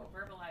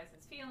 verbalize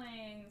his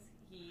feelings.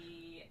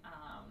 He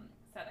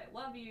said I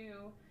love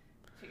you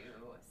to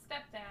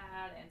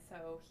stepdad, and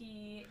so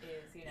he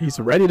is, he's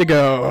ready to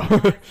go.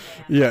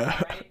 Yeah,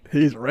 right?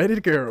 He's ready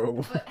to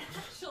go. But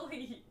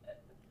actually,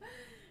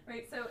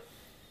 right, so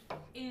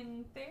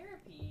in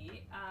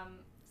therapy,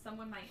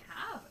 someone might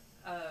have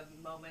a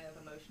moment of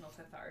emotional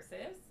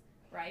catharsis,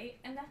 right?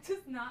 And that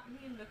does not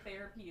mean the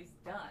therapy is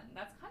done.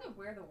 That's kind of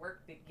where the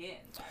work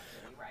begins,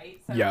 actually,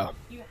 right? So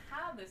you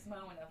have this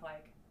moment of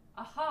like,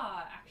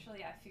 aha,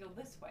 actually I feel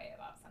this way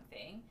about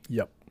something.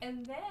 Yep.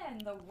 And then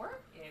the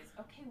work is,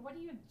 okay, what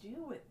do you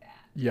do with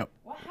that? Yep.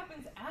 What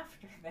happens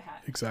after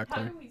that?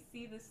 Exactly. How do we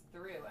see this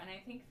through? And I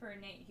think for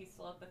Nate, he's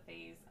still at the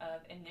phase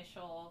of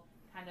initial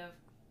kind of,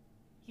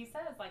 he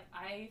says, like,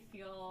 I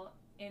feel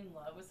in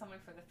love with someone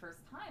for the first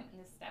time. And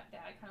his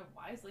stepdad kind of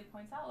wisely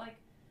points out, like,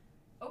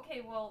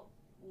 okay, well,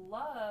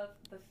 love,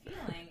 the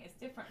feeling is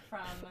different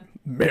from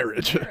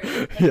marriage.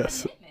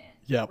 Yes. Commitment.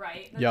 Yep.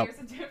 Right? Yep.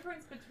 There's a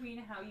difference between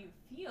how you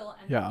feel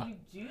and Yeah. what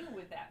you do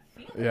with that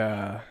feeling.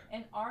 Yeah.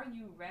 And are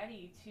you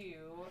ready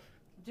to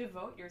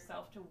devote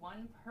yourself to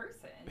one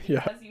person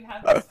Yeah. because you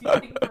have this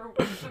feeling for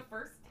the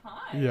first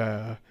time?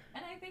 Yeah.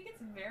 And I think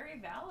it's very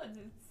valid to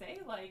say,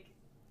 like,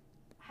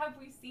 have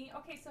we seen,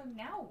 okay, so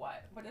now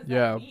what? What does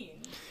that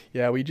mean?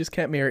 Yeah, we just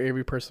can't marry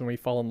every person we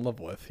fall in love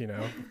with,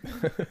 Yeah,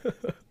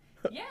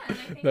 and I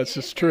think that's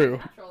just true.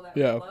 Natural that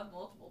Yeah. we love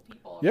multiple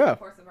people over Yeah. the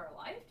course of our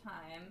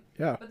lifetime.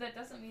 Yeah. But that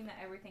doesn't mean that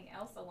everything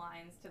else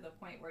aligns to the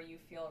point where you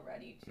feel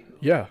ready to.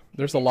 Yeah,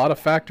 there's a lot of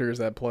factors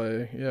at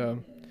play. Yeah.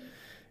 Mm-hmm.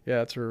 Yeah,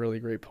 that's a really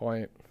great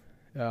point.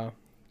 Yeah.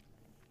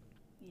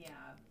 Yeah.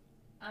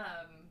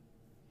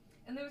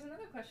 And there was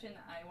another question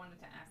I wanted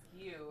to ask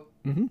you.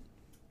 Mm-hmm.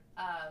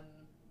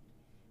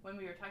 When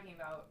we were talking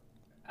about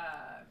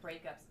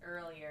breakups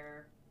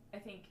earlier, I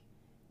think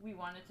we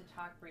wanted to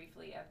talk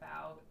briefly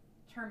about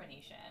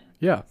termination.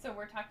 Yeah. So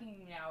we're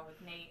talking now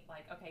with Nate,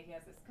 like, okay, he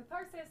has this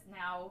catharsis.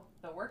 Now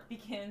the work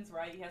begins,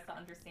 right? He has to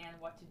understand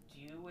what to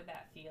do with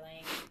that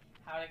feeling,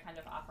 how to kind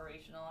of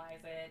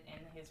operationalize it in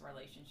his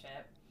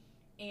relationship.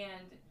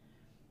 And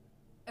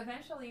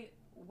eventually,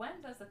 when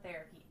does the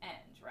therapy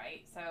end,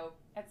 right? So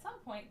at some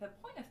point, the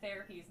point of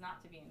therapy is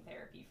not to be in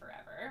therapy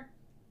forever.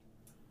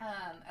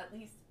 At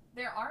least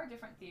there are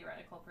different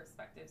theoretical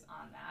perspectives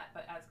on that,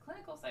 but as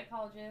clinical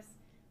psychologists,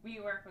 we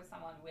work with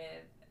someone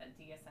with a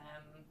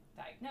DSM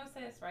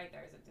diagnosis, right?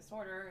 There's a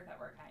disorder that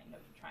we're kind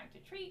of trying to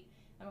treat,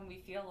 and when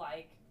we feel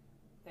like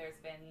there's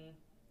been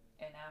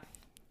enough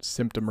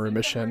symptom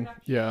remission,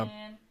 or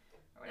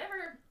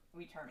whatever,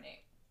 we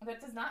terminate. That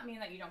does not mean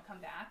that you don't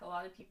come back. A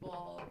lot of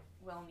people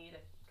will need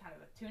a kind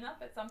of a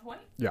tune-up at some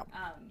point. Yeah.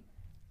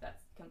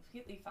 That's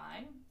completely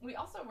fine. We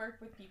also work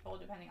with people,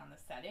 depending on the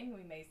setting.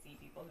 We may see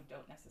people who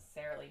don't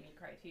necessarily meet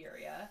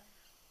criteria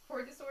for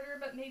a disorder,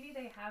 but maybe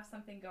they have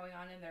something going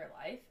on in their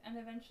life, and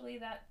eventually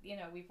that,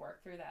 we've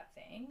worked through that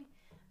thing.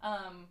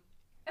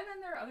 And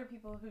then there are other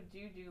people who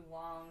do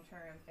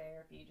long-term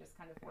therapy, just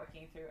kind of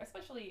working through,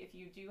 especially if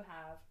you do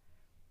have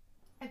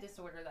a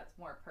disorder that's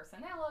more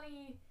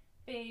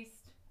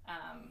personality-based,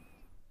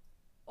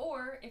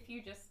 or if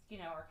you just,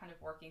 are kind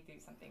of working through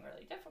something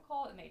really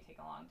difficult. It may take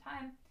a long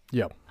time.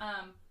 Yeah.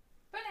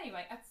 But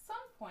anyway, at some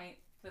point,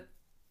 the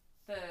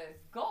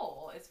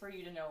goal is for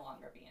you to no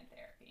longer be in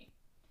therapy.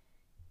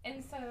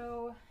 And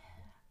so,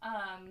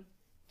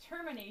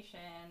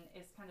 termination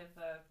is kind of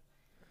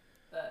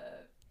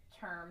the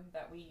term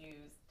that we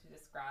use to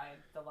describe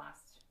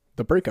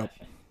the breakup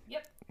session.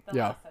 Yep.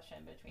 Last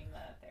session between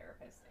the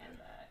therapist and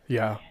the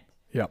client.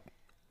 Yep.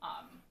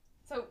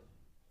 So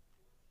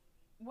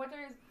what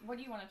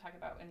do you want to talk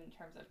about in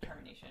terms of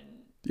termination?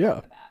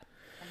 Yeah.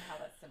 And how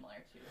that's similar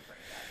to a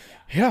breakup?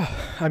 Yeah.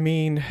 I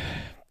mean,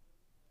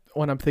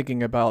 when I'm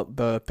thinking about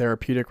the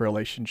therapeutic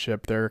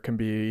relationship, there can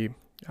be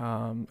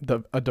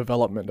a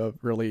development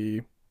of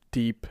really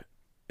deep,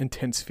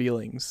 intense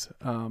feelings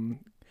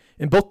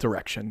in both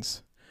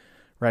directions,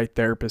 right?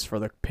 Therapist for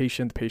the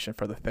patient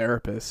for the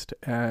therapist.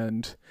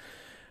 And,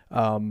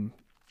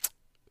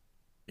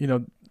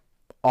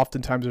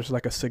 oftentimes there's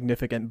like a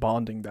significant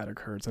bonding that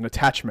occurs, an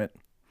attachment.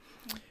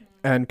 Mm-hmm.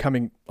 And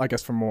coming, I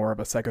guess, from more of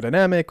a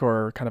psychodynamic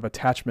or kind of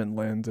attachment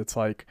lens, it's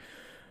like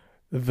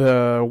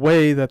the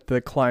way that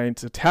the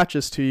client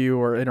attaches to you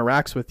or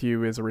interacts with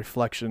you is a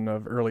reflection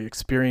of early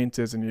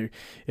experiences. And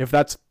if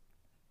that's,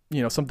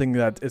 something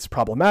that is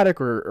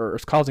problematic or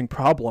is causing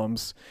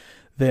problems,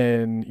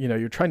 then,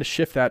 you're trying to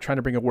shift that, trying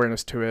to bring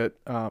awareness to it,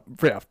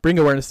 bring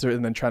awareness to it,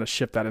 and then trying to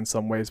shift that in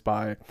some ways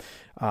by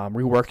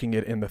reworking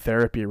it in the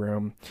therapy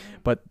room.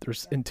 But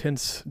there's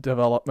intense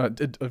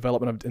development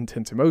of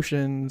intense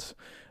emotions.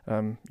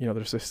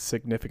 There's a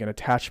significant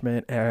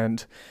attachment.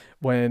 And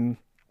when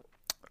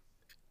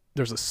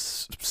there's a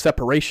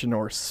separation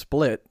or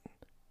split,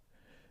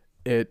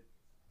 it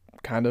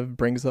kind of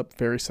brings up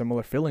very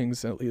similar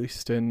feelings, at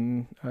least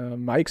in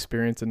my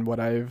experience. And what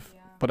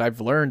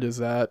I've learned is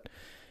that,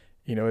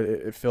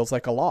 it feels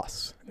like a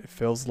loss. It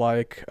feels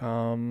like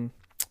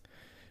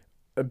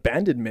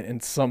abandonment in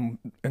some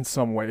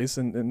ways,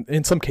 and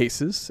in some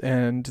cases,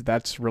 and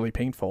that's really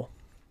painful.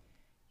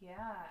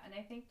 Yeah, and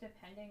I think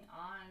depending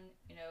on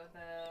the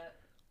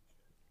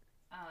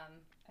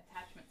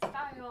attachment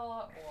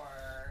style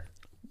or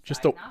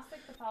just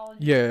diagnostic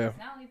pathology,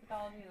 personality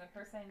pathology of the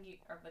person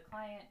or the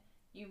client,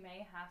 you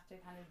may have to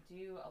kind of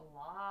do a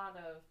lot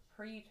of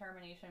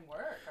pre-termination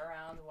work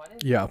around what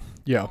is going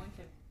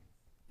to,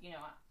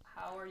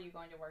 how are you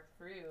going to work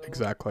through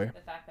exactly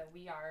the fact that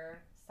we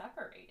are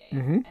separating,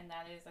 mm-hmm. and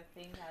that is a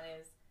thing that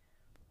is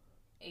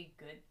a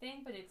good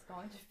thing, but it's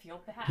going to feel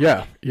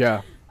bad.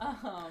 Yeah.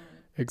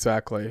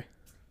 Exactly.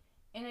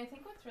 And I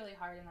think what's really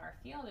hard in our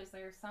field is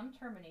there are some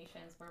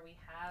terminations where we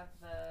have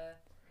the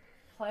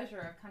pleasure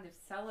of kind of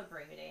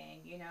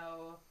celebrating,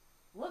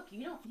 look,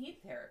 you don't need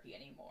therapy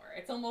anymore.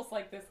 It's almost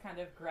like this kind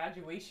of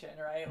graduation,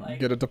 right? Like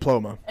get a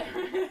diploma.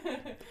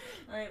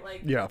 Right?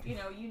 Like, yeah.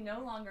 You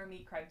no longer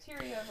meet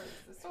criteria for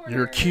this disorder.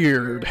 You're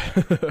cured.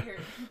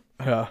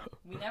 Yeah.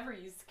 We never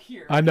use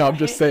cured. I know, right? I'm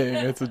just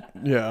saying.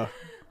 Yeah.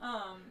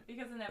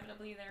 Because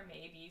inevitably there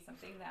may be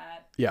something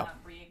that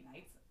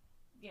reignites,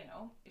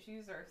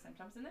 issues or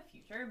symptoms in the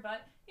future.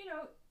 But,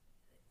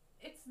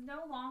 it's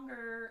no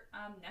longer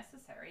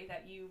necessary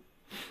that you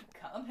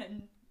come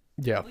and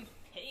really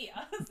pay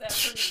us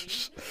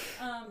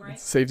every right? It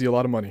saves you a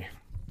lot of money.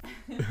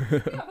 Yeah,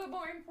 but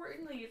more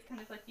importantly, it's kind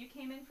of like you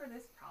came in for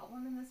this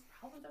problem, and this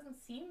problem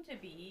doesn't seem to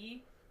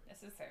be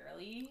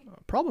necessarily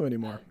a problem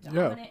anymore.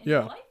 Dominant in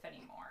your life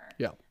anymore.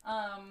 Yeah.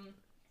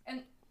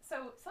 And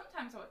so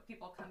sometimes what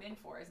people come in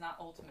for is not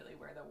ultimately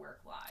where the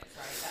work lies,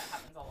 right? That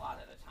happens a lot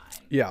of the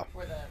time. Yeah.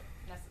 Where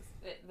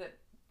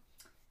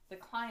the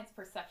client's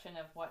perception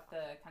of what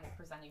the kind of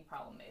presenting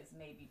problem is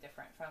may be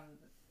different from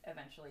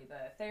eventually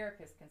the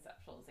therapist's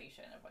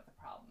conceptualization of what the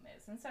problem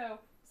is. And so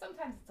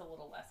sometimes it's a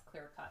little less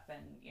clear-cut than,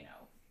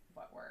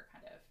 what we're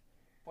kind of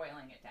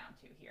boiling it down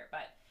to here.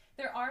 But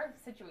there are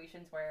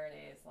situations where it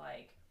is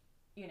like,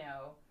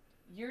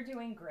 you're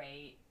doing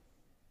great.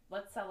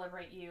 Let's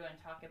celebrate you and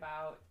talk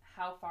about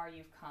how far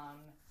you've come.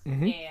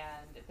 Mm-hmm.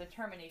 And the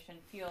termination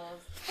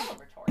feels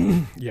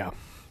celebratory. Yeah.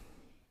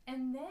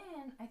 And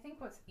then I think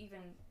what's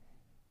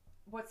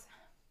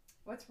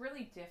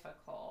really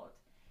difficult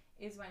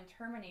is when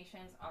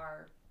terminations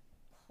are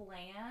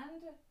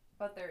planned,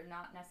 but they're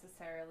not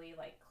necessarily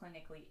like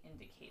clinically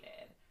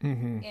indicated.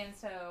 Mm-hmm. And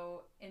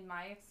so in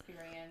my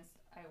experience,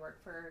 I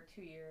worked for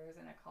 2 years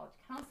in a college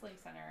counseling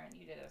center, and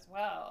you did as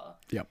well.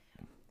 Yep.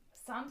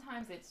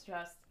 Sometimes it's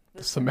just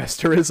the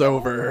semester is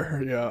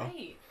over. Yeah.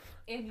 Right.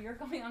 And you're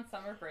going on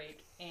summer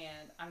break,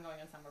 and I'm going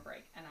on summer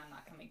break, and I'm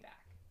not coming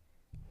back.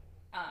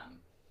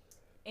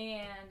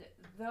 And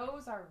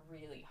those are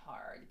really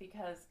hard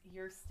because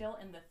you're still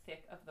in the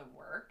thick of the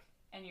work,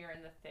 and you're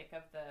in the thick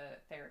of the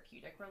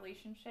therapeutic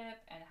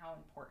relationship and how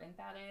important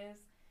that is.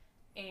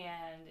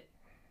 And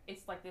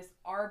it's like this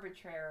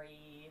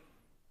arbitrary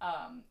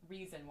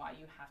reason why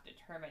you have to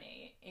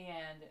terminate.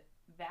 And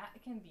that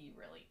can be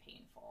really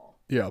painful.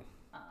 Yeah.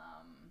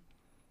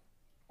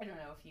 I don't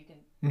know if you can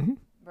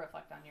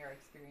reflect on your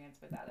experience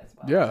with that as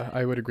well. Yeah,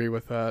 I would agree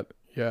with that.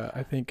 Yeah,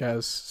 I think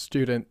as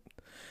student,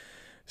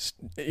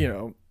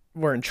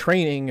 we're in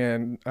training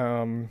and,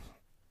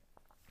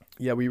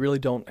 we really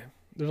don't,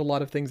 there's a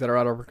lot of things that are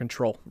out of our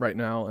control right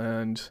now.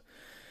 And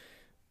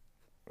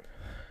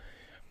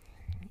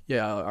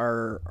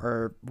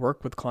our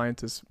work with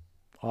clients is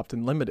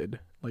often limited.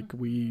 Like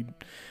we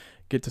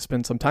get to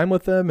spend some time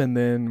with them and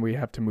then we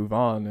have to move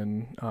on.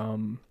 And,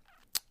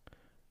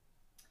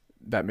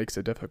 that makes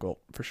it difficult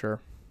for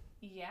sure.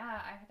 Yeah,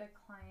 I had a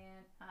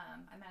client,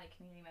 I'm at a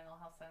community mental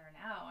health center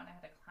now, and I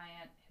had a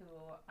client who,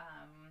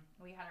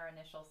 we had our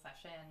initial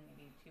session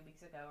maybe 2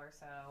 weeks ago or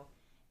so,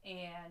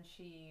 and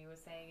she was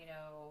saying,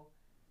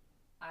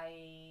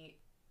 I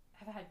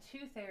have had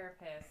 2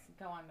 therapists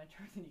go on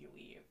maternity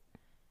leave.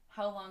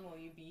 How long will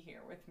you be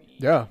here with me?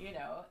 Yeah.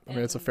 I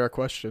mean, it's a fair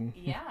question.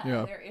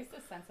 Yeah. There is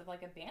this sense of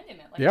like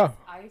abandonment. Like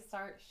I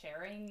start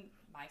sharing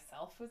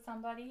myself with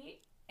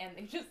somebody and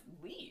they just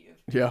leave.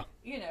 Yeah.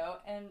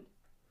 And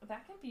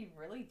that can be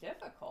really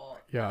difficult.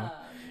 Yeah.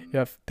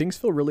 Things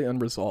feel really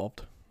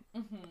unresolved.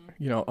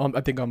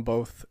 I think on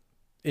both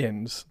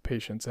ends,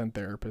 patients and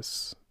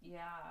therapists.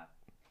 Yeah.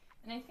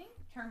 And I think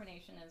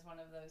termination is one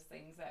of those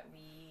things that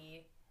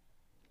we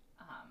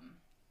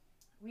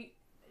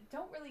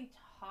don't really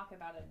talk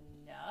about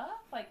enough.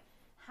 Like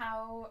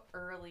how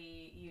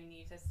early you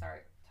need to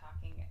start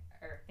talking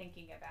or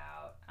thinking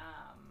about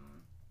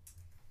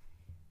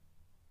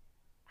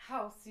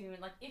how soon,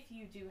 like if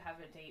you do have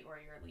a date where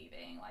you're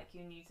leaving, like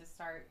you need to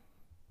start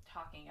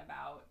talking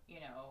about,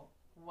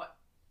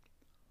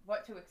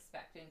 what to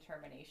expect in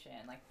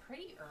termination, like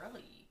pretty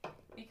early,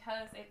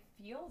 because it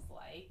feels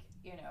like,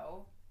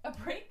 a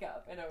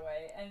breakup in a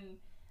way. And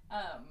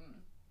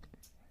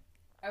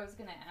I was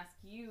going to ask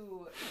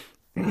you,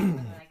 and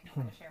then I can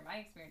kind of share my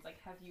experience, like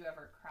have you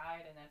ever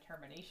cried in a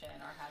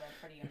termination or had a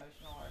pretty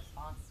emotional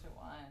response to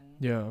one?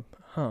 Yeah.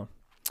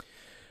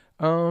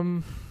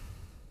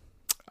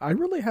 I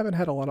really haven't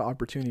had a lot of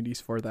opportunities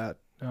for that.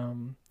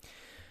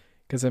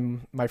 Because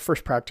in my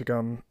first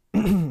practicum,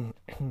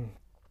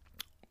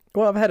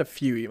 well, I've had a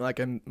few,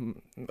 like at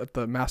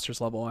the master's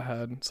level, I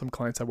had some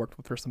clients I worked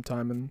with for some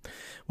time and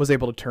was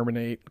able to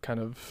terminate kind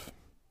of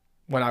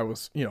when I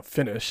was,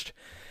 finished,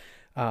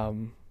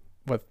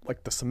 with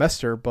like the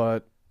semester.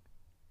 But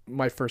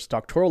my first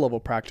doctoral level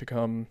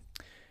practicum,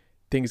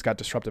 things got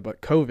disrupted by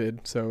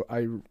COVID. So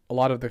a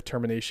lot of the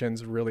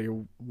terminations really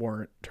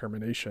weren't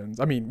terminations.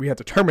 I mean, we had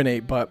to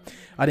terminate, but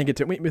I didn't get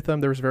to meet with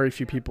them. There was very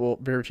few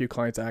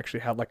clients that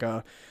actually had like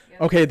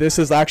okay, this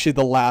is actually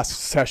the last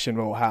session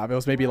we'll have. It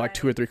was maybe like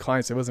 2 or 3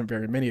 clients. It wasn't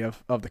very many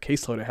of the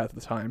caseload I had at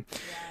the time.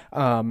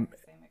 And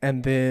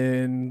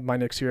then my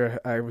next year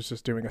I was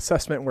just doing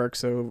assessment work.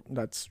 So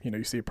that's,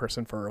 you see a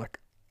person for like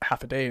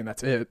half a day and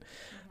that's it.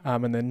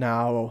 And then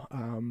now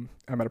I'm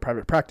at a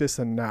private practice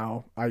and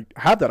now I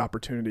have that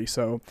opportunity.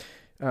 So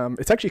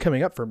it's actually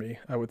coming up for me,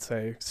 I would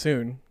say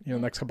soon,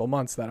 next couple of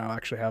months, that I'll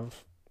actually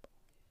have,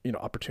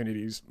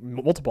 opportunities,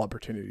 multiple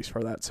opportunities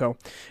for that. So,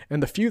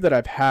 and the few that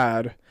I've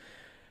had,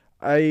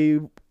 I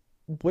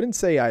wouldn't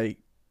say I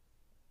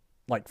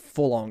like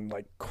full on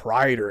like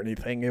cried or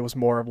anything. It was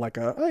more of like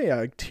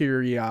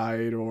teary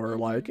eyed or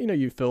like,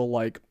 you feel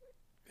like,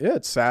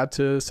 it's sad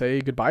to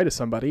say goodbye to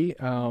somebody.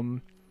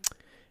 But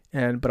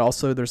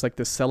also there's like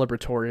this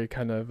celebratory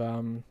kind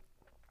of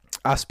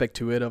aspect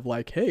to it of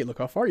like, hey, look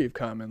how far you've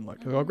come and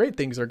like look how great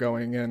things are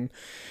going. And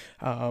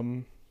I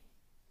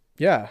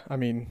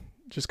mean,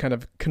 just kind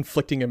of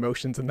conflicting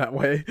emotions in that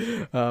way,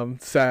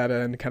 sad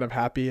and kind of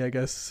happy, I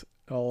guess,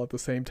 all at the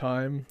same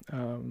time.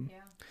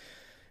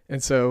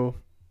 And so,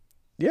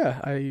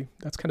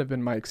 that's kind of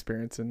been my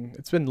experience, and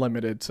it's been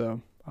limited.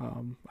 So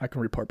I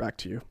can report back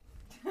to you.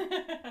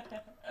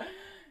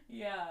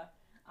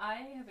 I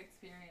have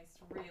experienced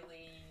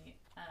really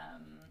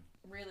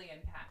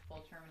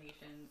impactful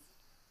terminations,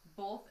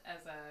 both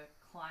as a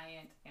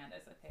client and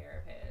as a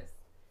therapist.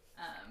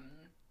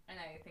 And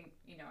I think,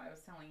 I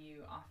was telling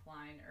you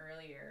offline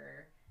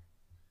earlier,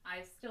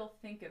 I still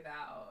think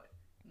about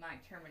my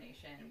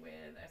termination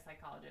with a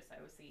psychologist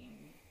I was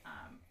seeing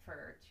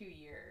for 2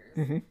 years.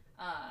 It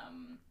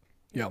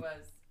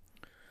was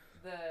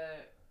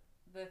the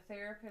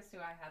therapist who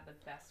I had the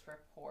best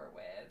rapport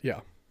with.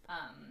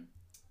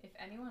 If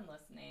anyone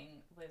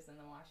listening lives in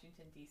the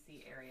Washington,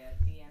 D.C. area,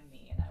 DM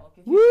me and I will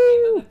give you the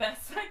name of the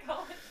best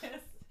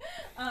psychologist.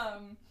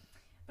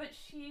 But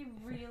she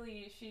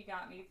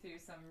got me through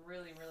some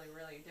really, really,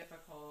 really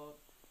difficult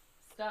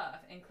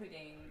stuff,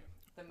 including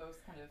the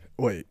most kind of...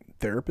 Wait,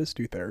 therapists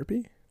do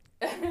therapy?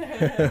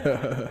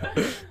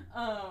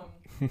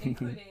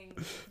 Including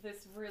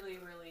this really,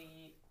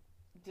 really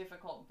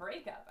difficult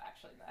breakup,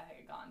 actually, that I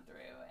had gone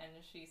through. And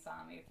she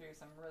saw me through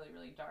some really,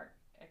 really dark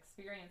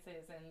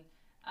experiences. And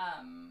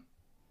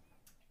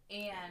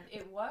And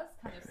it was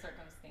kind of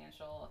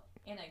circumstantial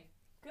in a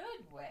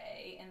good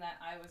way, in that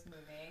I was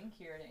moving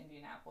here to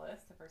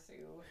Indianapolis to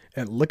pursue.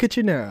 And look at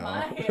you now.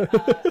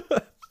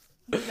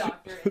 My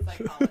doctorate in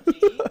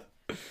psychology.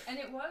 And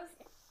it was,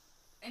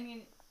 I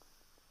mean,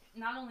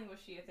 not only was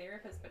she a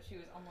therapist, but she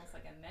was almost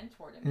like a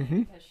mentor to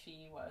me because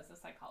she was a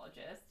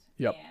psychologist.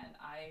 Yep. And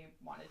I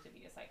wanted to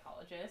be a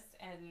psychologist.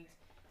 And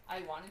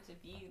I wanted to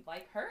be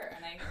like her.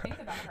 And I think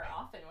about her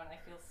often when I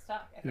feel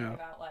stuck. I think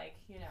about, like,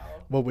 you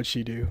know. What would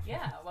she do?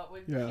 Yeah, what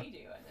would she do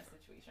in this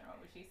situation? What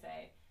would she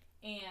say?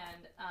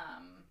 And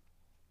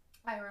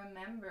I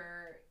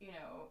remember, you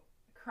know,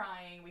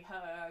 crying. We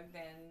hugged,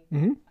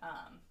 and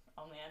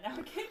oh man, now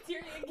I'm getting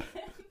teary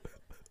again.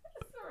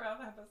 It's a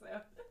rough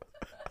episode.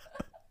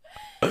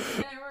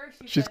 And I remember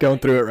She's said, going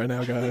like, through it right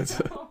now,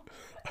 guys.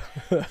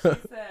 She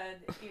said,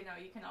 you know,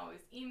 you can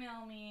always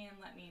email me and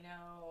let me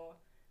know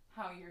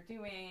how you're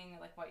doing,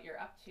 like what you're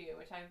up to,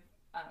 which I've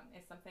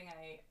is something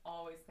I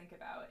always think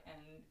about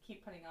and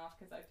keep putting off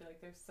because I feel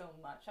like there's so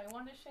much I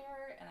want to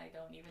share and I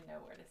don't even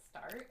know where to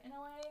start in a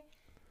way.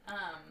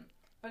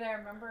 But I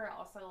remember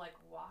also like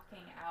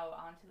walking out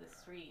onto the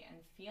street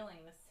and feeling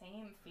the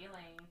same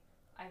feeling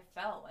I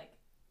felt like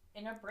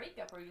in a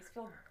breakup where you just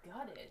feel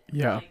gutted.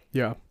 Yeah, like,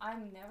 yeah.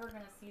 I'm never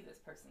going to see this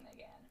person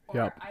again.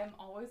 Or I'm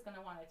always going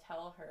to want to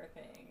tell her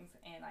things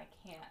and I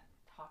can't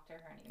talk to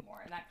her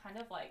anymore. And that kind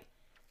of like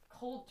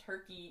cold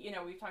turkey, you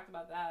know, we've talked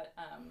about that.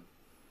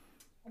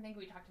 I think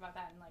we talked about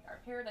that in like our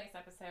Paradise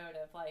episode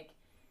of like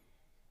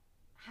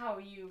how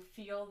you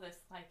feel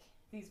this like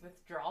these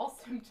withdrawal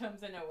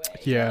symptoms in a way.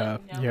 Yeah,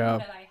 like,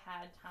 knowing that I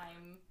had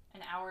time,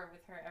 an hour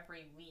with her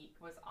every week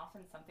was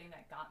often something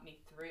that got me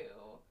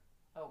through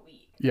a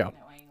week. Yeah.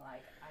 Knowing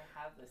like I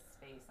have this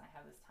space, I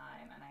have this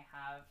time, and I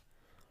have,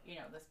 you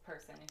know, this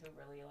person who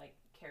really like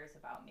cares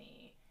about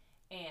me,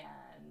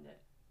 and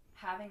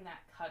having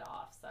that cut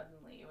off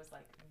suddenly, it was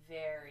like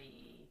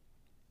very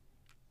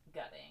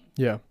gutting.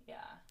 Yeah.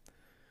 Yeah.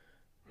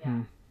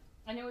 Yeah.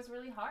 And it was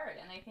really hard,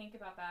 and I think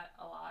about that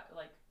a lot,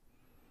 like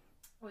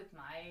with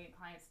my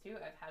clients too.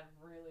 I've had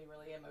really,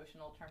 really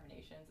emotional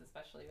terminations,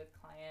 especially with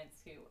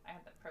clients who I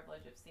had the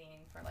privilege of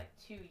seeing for like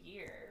 2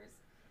 years,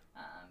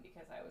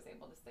 because I was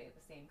able to stay at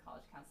the same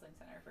college counseling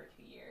center for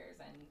 2 years,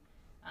 and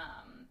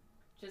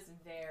just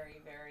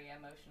very, very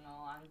emotional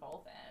on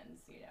both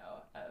ends, you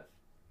know, of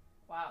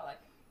wow,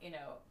 like, you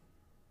know,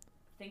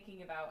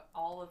 thinking about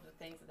all of the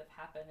things that have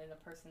happened in a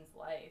person's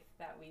life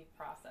that we've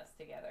processed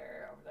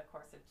together over the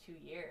course of 2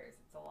 years.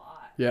 It's a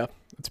lot. Yeah,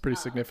 it's pretty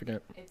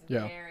significant. It's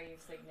very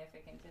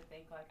significant to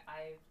think like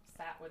I've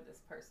sat with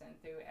this person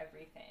through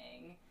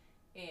everything,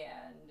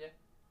 and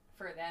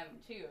for them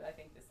too, I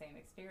think the same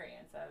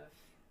experience of,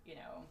 you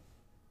know,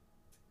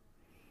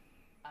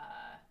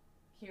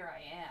 here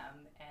I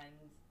am, and,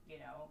 you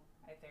know,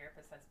 my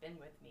therapist has been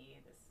with me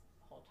this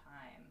whole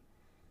time.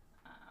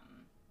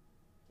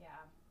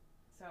 Yeah.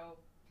 So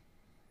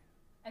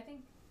I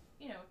think,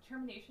 you know,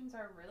 terminations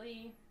are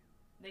really,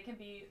 they can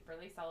be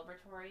really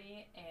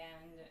celebratory,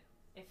 and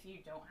if you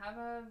don't have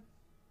a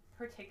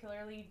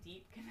particularly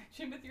deep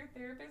connection with your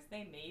therapist,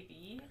 they may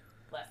be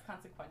less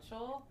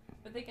consequential,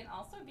 but they can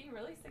also be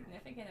really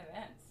significant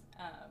events.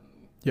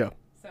 Yeah.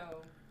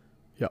 So,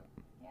 yeah.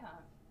 Yeah.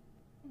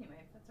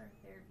 Anyway, that's our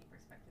therapy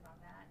perspective on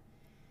that.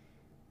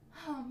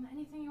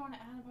 Anything you want to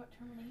add about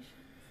terminations?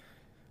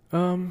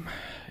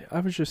 I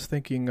was just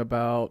thinking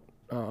about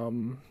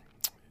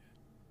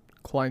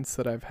clients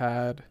that I've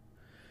had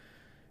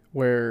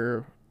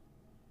where,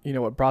 you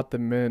know, what brought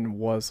them in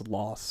was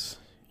loss,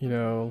 you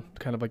know,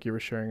 kind of like you were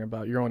sharing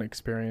about your own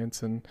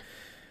experience. And,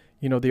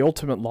 you know, the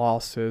ultimate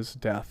loss is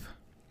death.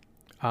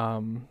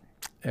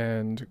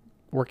 And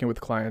working with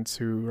clients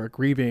who are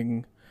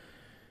grieving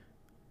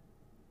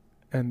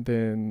and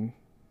then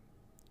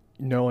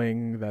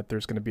knowing that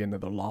there's going to be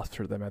another loss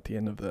for them at the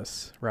end of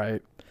this,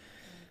 right?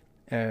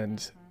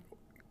 And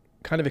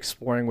kind of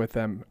exploring with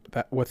them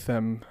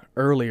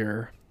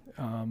earlier,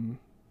 and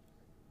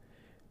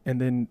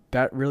then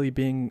that really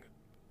being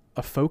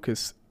a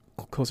focus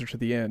closer to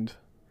the end.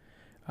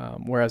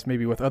 Whereas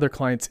maybe with other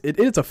clients, it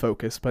is a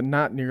focus, but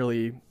not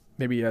nearly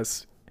maybe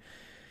as,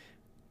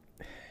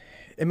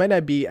 it might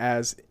not be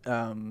as,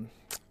 I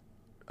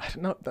don't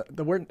know,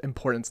 the word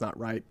important's not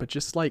right, but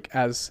just like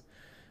as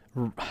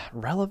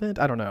relevant,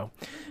 I don't know.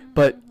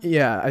 But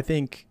yeah, I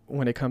think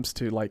when it comes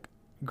to like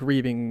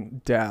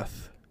grieving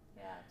death,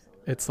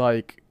 it's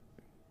like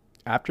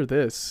after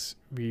this,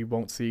 we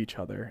won't see each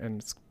other.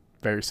 And it's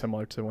very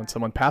similar to when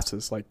someone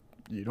passes, like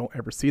you don't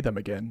ever see them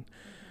again.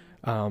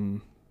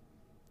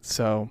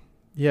 So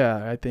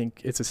yeah, I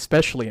think it's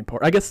especially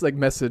important. I guess like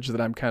message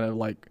that I'm kind of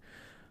like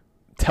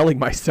telling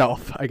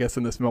myself, I guess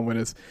in this moment,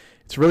 is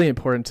it's really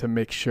important to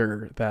make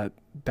sure that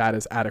that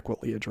is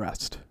adequately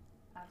addressed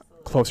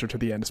closer to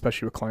the end,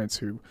 especially with clients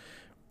who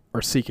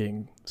are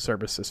seeking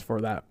services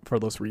for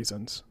those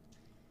reasons.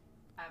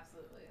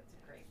 Absolutely. That's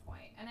a great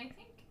point. And I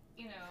think,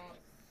 you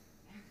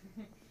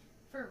know,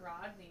 for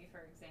Rodney,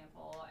 for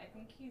example, I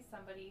think he's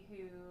somebody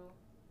who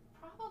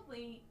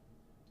probably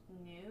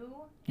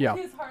knew in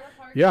his heart of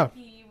hearts that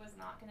he was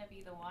not going to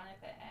be the one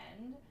at the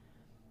end.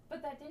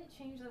 But that didn't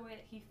change the way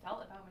that he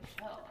felt about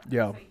Michelle.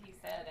 Yeah. That's what he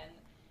said. And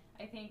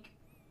I think,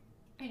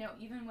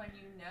 even when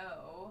you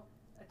know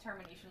a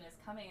termination is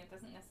coming, it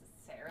doesn't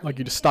necessarily... Like,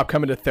 you just stop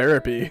coming to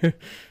therapy.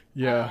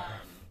 Yeah.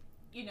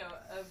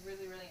 A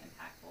really, really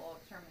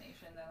impactful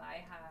termination that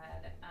I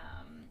had,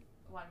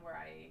 one where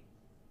I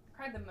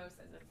cried the most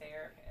as a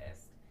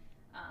therapist.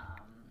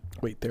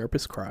 Wait,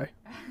 therapists cry?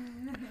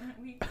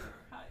 We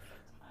cry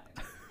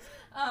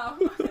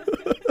sometimes.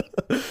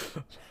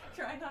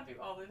 Try not to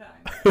all the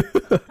time. But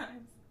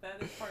sometimes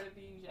that is part of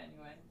being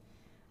genuine.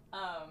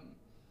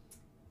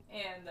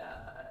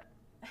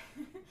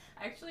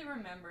 I actually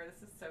remember,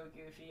 this is so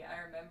goofy, I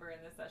remember in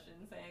the session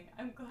saying,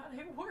 I'm glad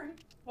I wore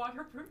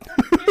waterproof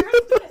mascara.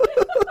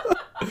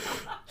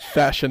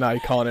 Fashion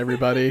icon,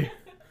 everybody.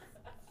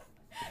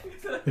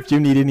 If you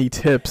need any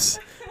tips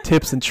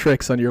and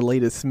tricks on your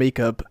latest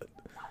makeup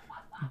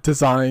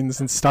designs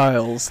and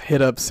styles,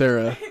 hit up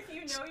Sarah. If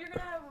you know you're going to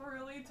have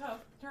really tough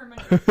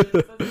terminations as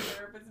a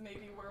therapist,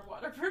 maybe wear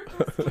waterproof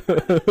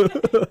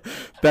mascara.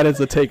 That is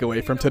the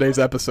takeaway from today's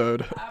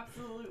episode.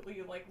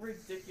 Absolutely,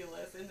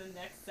 ridiculous in the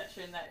next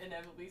session that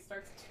inevitably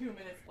starts 2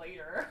 minutes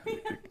later.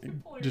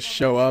 Just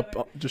show up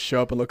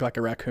and look like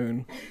a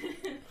raccoon.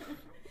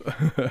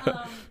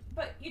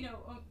 But,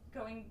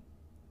 going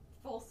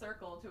full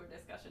circle to a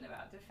discussion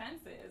about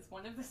defenses,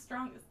 one of the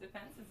strongest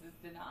defenses is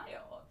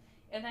denial.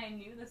 And I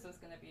knew this was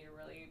going to be a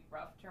really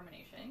rough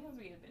termination because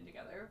we had been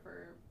together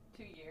for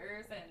 2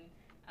 years. And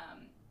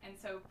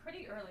so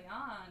pretty early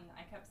on,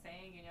 I kept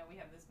saying, we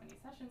have this many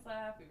sessions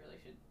left. We really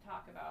should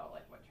talk about,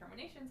 what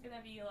termination's going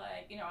to be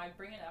like. I'd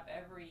bring it up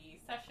every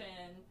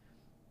session.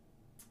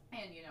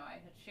 And, I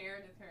had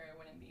shared with her I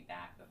wouldn't be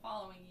back the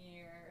following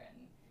year. And,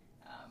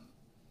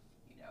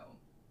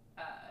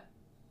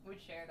 would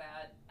share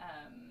that.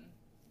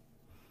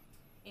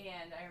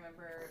 And I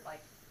remember,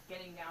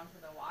 getting down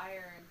to the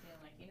wire and feeling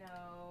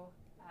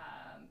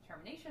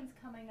termination's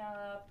coming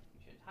up. We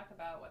should talk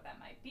about what that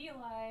might be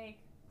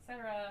like,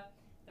 etc.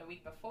 The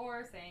week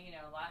before, saying,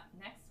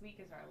 next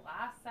week is our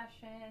last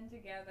session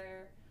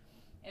together.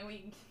 And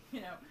we,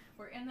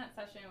 we're in that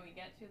session, we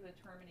get to the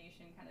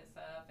termination kind of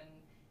stuff, and,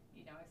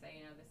 I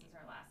say, this is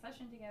our last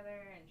session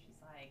together, and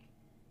she's like,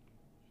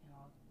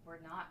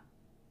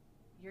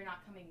 you're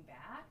not coming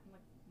back? I'm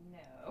like,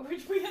 no,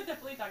 which we had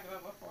definitely talked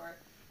about before.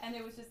 And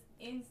it was just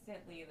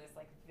instantly this,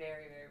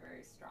 very, very,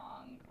 very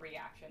strong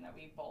reaction that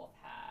we both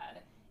had.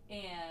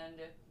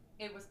 And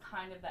it was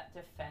kind of that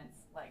defense,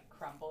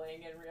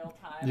 crumbling in real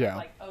time.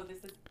 Yeah. Oh,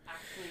 this is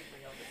actually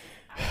real. This is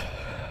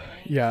actually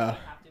happening. Yeah. You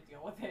have to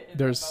deal with it in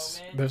the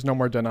moment. There's no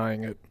more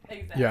denying it.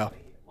 Exactly.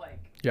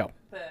 Yeah. Yeah.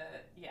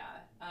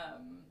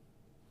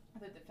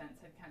 The defense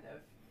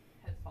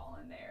had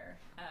fallen there.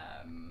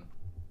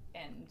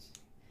 And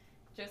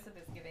Joseph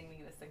is giving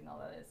me the signal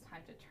that it's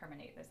time to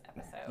terminate this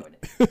episode.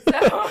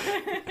 So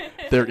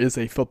there is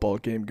a football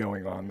game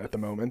going on at the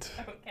moment.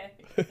 Okay.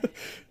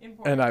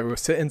 And I will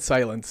sit in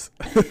silence.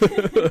 I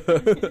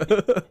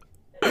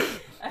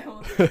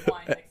will drink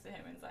wine next to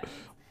him in silence.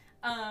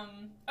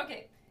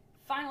 Okay,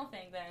 final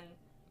thing then.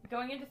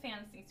 Going into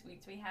fantasy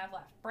suites, we have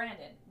left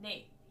Brandon,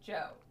 Nate,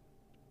 Joe.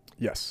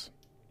 Yes.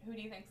 Who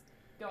do you think's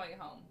going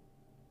home?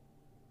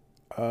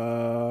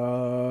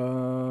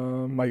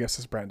 My guess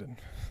is Brandon.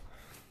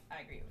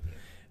 I agree with you.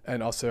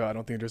 And also, I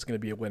don't think there's going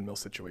to be a windmill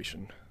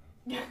situation.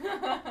 No.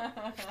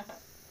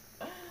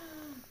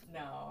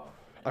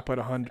 I put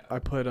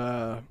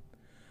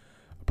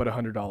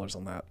 $100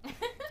 on that.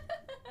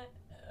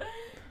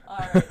 All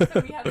right.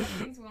 So we have some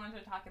things we wanted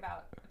to talk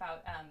about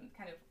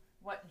kind of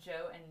what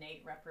Joe and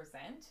Nate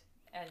represent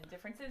and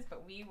differences,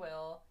 but we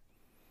will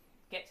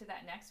get to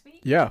that next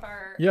week. Yeah. If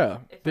our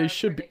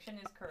prediction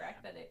is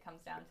correct that it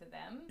comes down to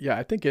them. Yeah,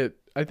 I think it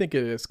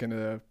is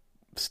gonna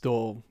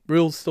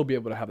we'll still be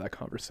able to have that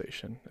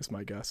conversation, is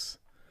my guess.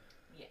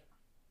 Yeah,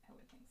 I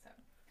would think so.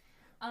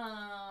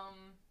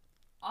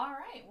 All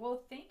right.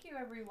 Well, thank you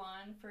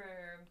everyone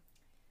for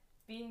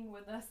being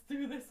with us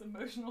through this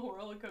emotional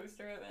roller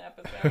coaster of an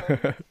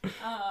episode.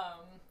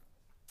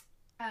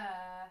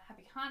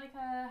 Happy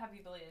Hanukkah,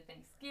 happy belated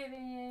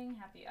Thanksgiving,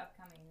 happy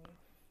upcoming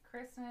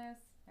Christmas,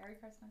 Merry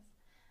Christmas.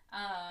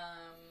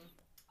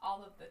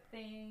 All of the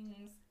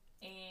things,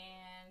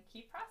 and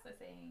keep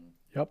processing.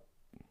 Yep.